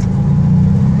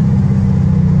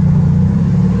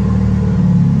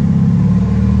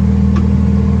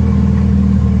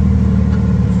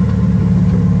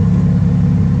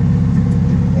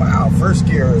 Wow, first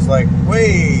gear is like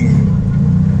way.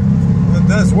 It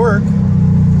does work.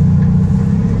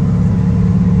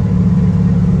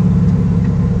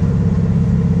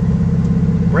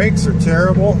 Brakes are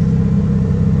terrible.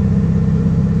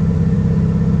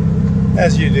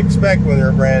 As you'd expect when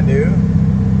they're brand new.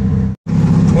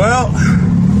 Well,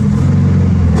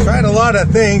 tried a lot of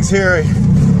things here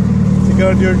to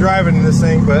go do driving in this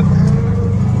thing, but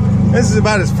this is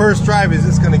about as first drive as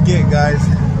it's gonna get, guys.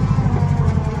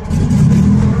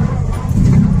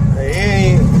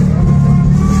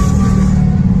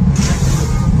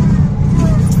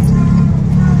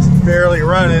 It's barely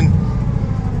running.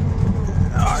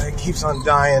 Oh, it keeps on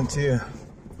dying too.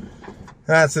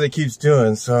 That's what it keeps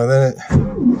doing. So then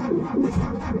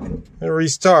it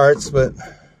restarts, but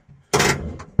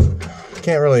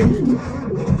can't really. I'm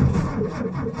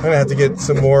gonna have to get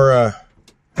some more.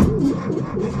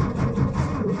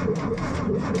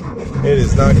 It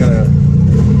is not gonna.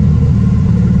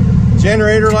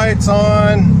 Generator lights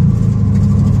on.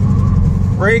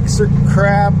 brakes are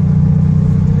crap.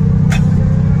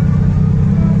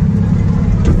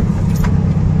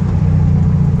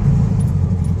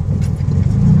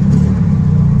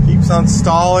 Keeps on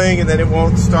stalling and then it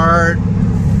won't start.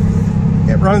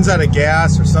 It runs out of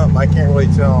gas or something, I can't really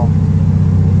tell.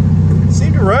 It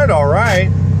seemed to run all right.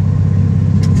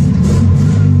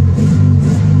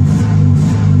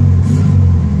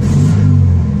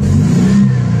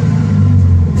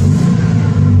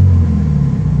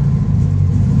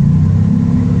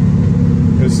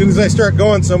 As soon as I start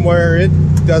going somewhere, it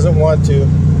doesn't want to.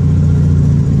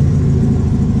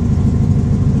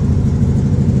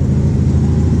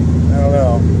 I don't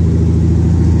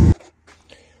know.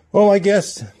 Well, I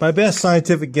guess my best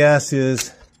scientific guess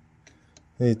is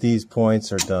that these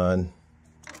points are done.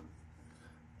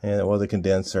 And well, the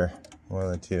condenser, one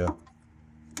of the two.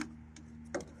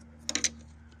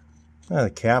 The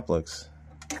cap looks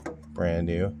brand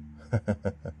new.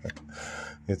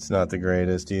 It's not the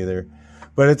greatest either.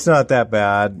 But it's not that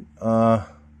bad. But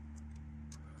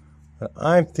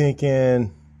I'm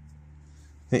thinking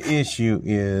the issue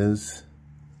is,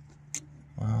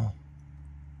 well,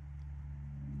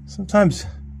 sometimes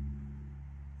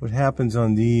what happens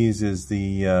on these is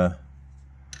the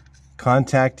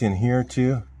contact in here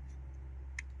too.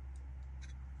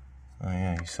 Oh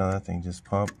yeah, you saw that thing just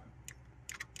pump.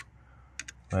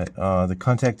 But the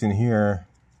contact in here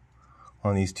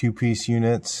on these two-piece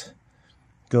units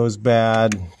goes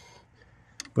bad,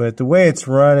 but the way it's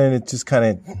running, it just kind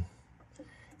of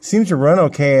seems to run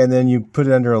okay, and then you put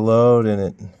it under a load and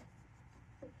it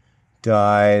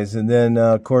dies. And then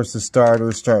of course the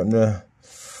starter's starting to,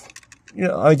 you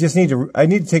know, I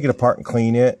need to take it apart and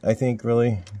clean it, I think,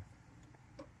 really.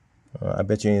 I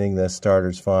bet you anything the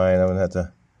starter's fine. I'm gonna have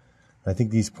to, I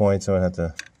think these points, I'm gonna have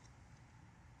to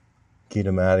get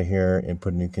them out of here and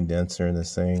put a new condenser in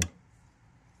this thing.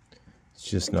 It's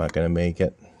just not going to make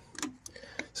it.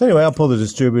 So anyway, I'll pull the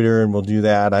distributor and we'll do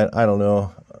that. I don't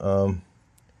know.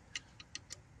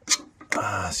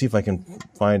 See if I can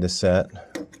find a set.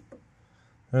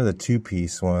 They're the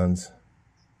two-piece ones,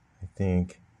 I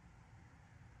think.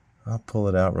 I'll pull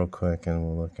it out real quick and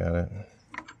we'll look at it.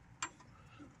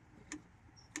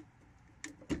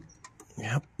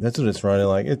 Yep, that's what it's running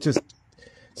like. It just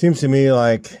seems to me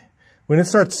like when it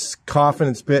starts coughing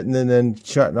and spitting and then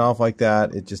shutting off like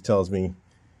that, it just tells me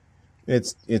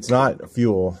it's not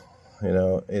fuel, you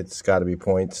know, it's got to be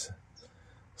points.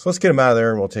 So let's get them out of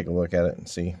there and we'll take a look at it and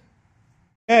see.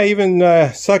 Yeah, even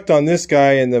sucked on this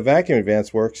guy and the vacuum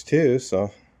advance works too,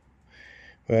 so.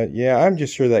 But yeah, I'm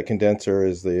just sure that condenser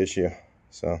is the issue.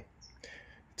 So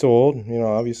it's old, you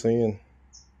know, obviously, and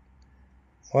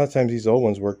a lot of times these old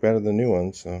ones work better than new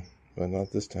ones, so, but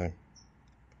not this time.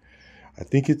 I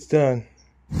think it's done.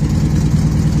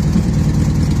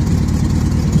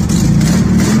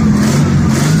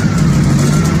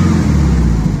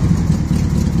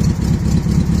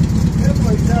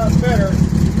 Definitely sounds better.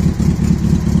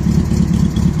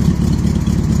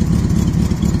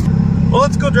 Well,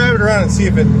 let's go drive it around and see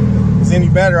if it is any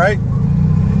better. I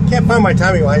can't find my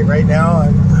timing light right now.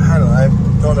 I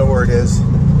don't know where it is.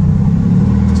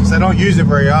 Just I don't use it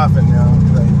very often now.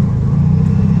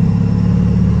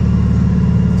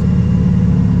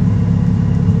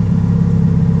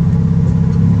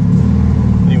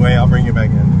 Anyway, I'll bring you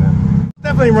back in a minute.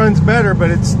 Definitely runs better,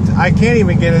 but I can't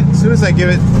even get it. As soon as I give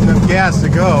it enough gas to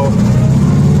go,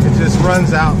 it just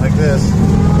runs out like this.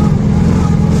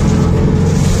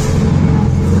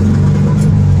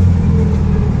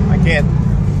 I can't,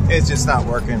 it's just not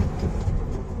working.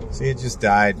 See, it just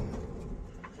died.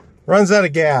 Runs out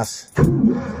of gas.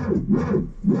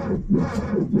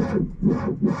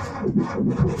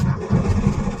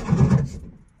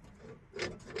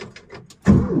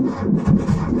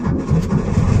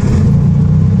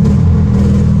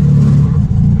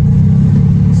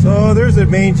 So there's a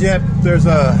main jet, there's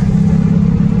a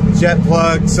jet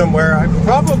plug somewhere. I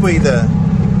probably just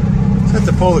have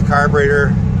to pull the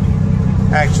carburetor,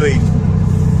 actually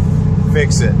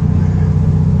fix it.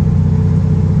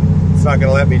 It's not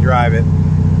gonna let me drive it.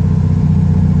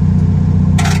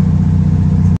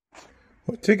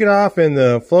 We took it off and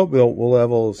the float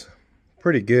level's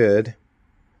pretty good.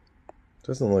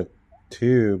 Doesn't look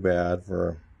too bad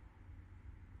for,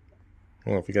 I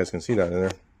don't know if you guys can see that in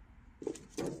there.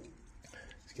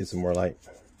 Let's get some more light.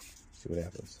 See what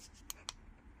happens.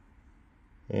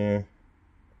 Yeah.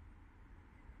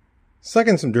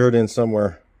 Sucking some dirt in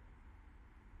somewhere.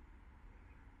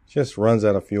 Just runs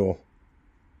out of fuel.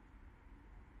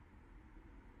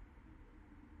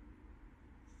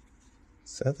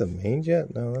 Is that the main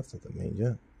jet? No, that's not the main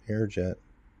jet. Air jet.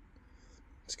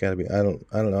 It's got to be. I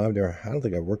don't know. I don't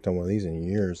think I've worked on one of these in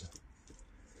years.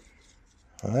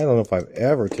 I don't know if I've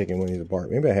ever taken one of these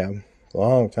apart. Maybe I have. A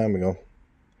long time ago.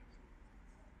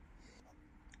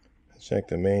 Let's check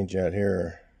the main jet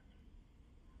here.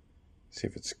 See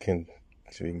if we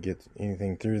can get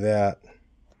anything through that.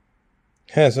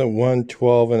 Has a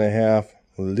 112.5.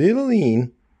 A little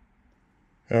lean.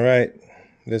 All right.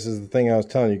 This is the thing I was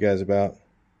telling you guys about.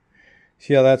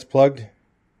 See how that's plugged?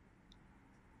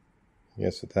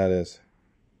 Guess what that is.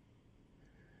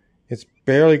 It's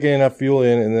barely getting enough fuel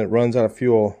in, and then it runs out of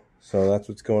fuel. So that's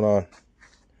what's going on.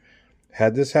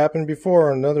 Had this happen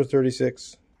before on another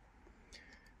 36.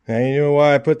 Now you know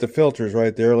why I put the filters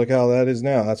right there. Look how that is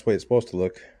now. That's the way it's supposed to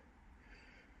look.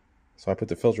 So I put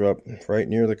the filter up right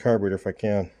near the carburetor if I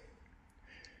can.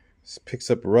 This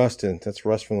picks up rust, and that's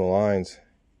rust from the lines.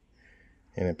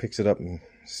 And it picks it up and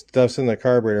stuffs in the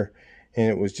carburetor. And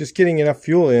it was just getting enough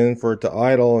fuel in for it to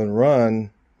idle and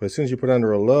run. But as soon as you put it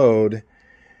under a load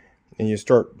and you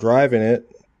start driving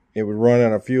it, it would run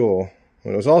out of fuel.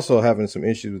 And it was also having some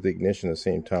issues with the ignition at the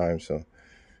same time. So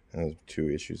those 2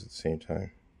 issues at the same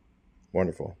time.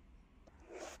 Wonderful.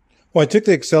 Well, I took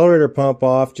the accelerator pump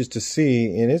off just to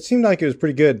see, and it seemed like it was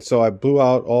pretty good. So I blew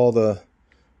out all the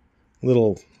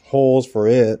little holes for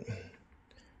it.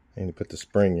 I need to put the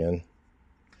spring in.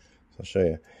 So I'll show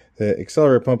you. The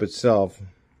accelerator pump itself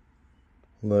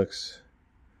looks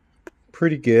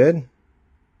pretty good,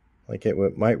 like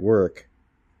it might work.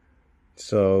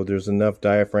 So there's enough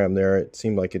diaphragm there. It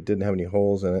seemed like it didn't have any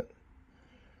holes in it.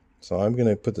 So I'm going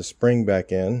to put the spring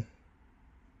back in.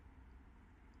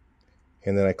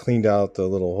 And then I cleaned out the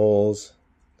little holes.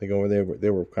 I think over there they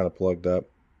were kind of plugged up.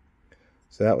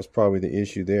 So that was probably the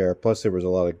issue there. Plus there was a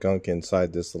lot of gunk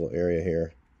inside this little area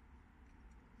here.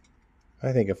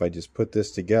 I think if I just put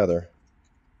this together,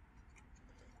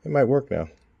 it might work now.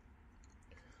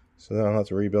 So then I'll have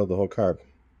to rebuild the whole carb.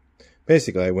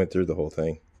 Basically, I went through the whole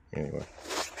thing. Anyway,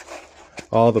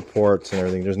 all the ports and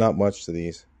everything. There's not much to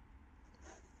these.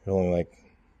 They're only like,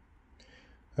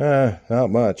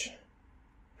 not much.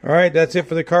 All right, that's it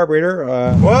for the carburetor.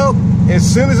 Well, as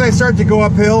soon as I start to go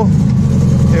uphill,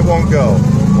 it won't go.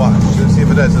 Watch. Let's see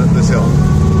if it does this hill.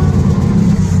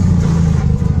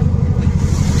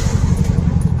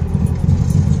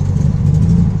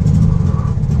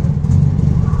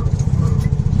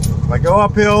 If I go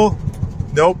uphill,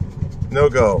 nope, no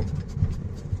go.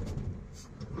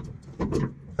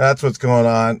 That's what's going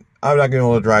on. I'm not going to be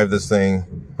able to drive this thing.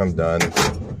 I'm done.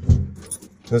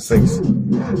 This thing's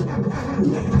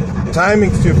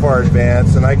timing's too far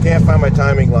advanced, and I can't find my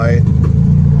timing light.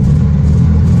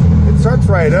 It starts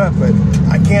right up, but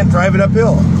I can't drive it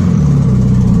uphill.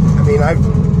 I mean, I've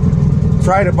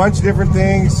tried a bunch of different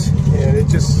things, and it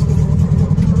just,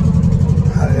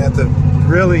 I have to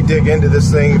really dig into this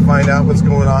thing and find out what's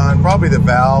going on. Probably the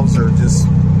valves are just,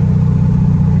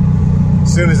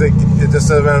 as soon as it just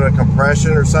doesn't have a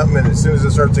compression or something, and as soon as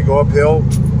it starts to go uphill,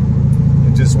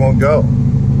 it just won't go.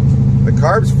 The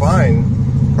carb's fine.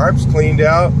 Carb's cleaned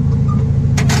out.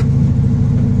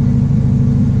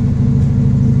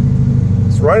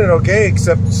 It's running okay,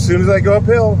 except as soon as I go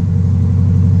uphill,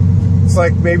 it's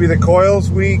like maybe the coil's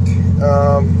weak.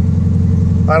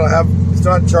 It's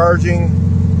not charging.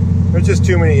 There's just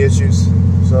too many issues.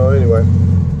 So anyway,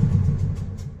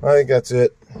 I think that's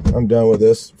it. I'm done with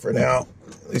this for now.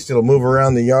 At least it'll move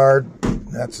around the yard.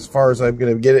 That's as far as I'm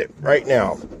going to get it right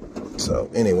now. So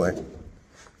anyway,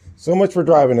 so much for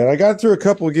driving it. I got through a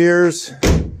couple of gears.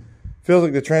 Feels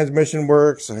like the transmission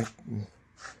works.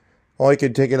 All I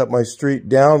could take it up my street,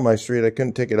 down my street. I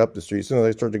couldn't take it up the street. As soon as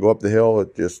I start to go up the hill,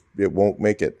 it won't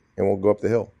make it. It won't go up the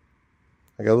hill.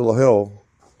 I got a little hill.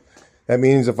 That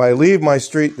means if I leave my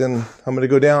street, then I'm going to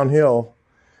go downhill,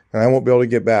 and I won't be able to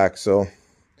get back. So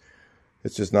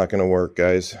it's just not going to work,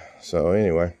 guys. So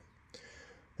anyway,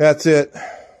 that's it.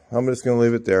 I'm just going to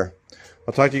leave it there.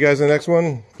 I'll talk to you guys in the next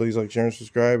one. Please like, share, and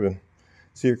subscribe, and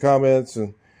see your comments.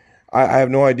 And I have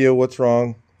no idea what's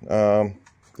wrong.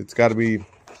 It's got to be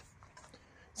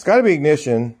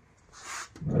ignition.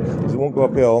 It won't go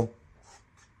uphill.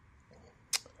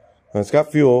 And it's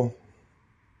got fuel.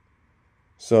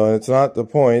 So it's not the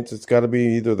points. It's got to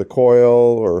be either the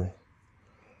coil or,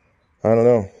 I don't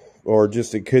know, or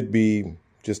just it could be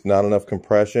just not enough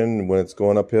compression. When it's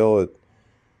going uphill,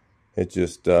 it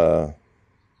just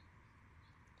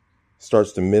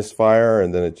starts to misfire,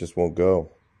 and then it just won't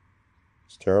go.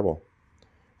 It's terrible.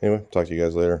 Anyway, talk to you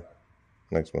guys later.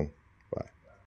 Next one.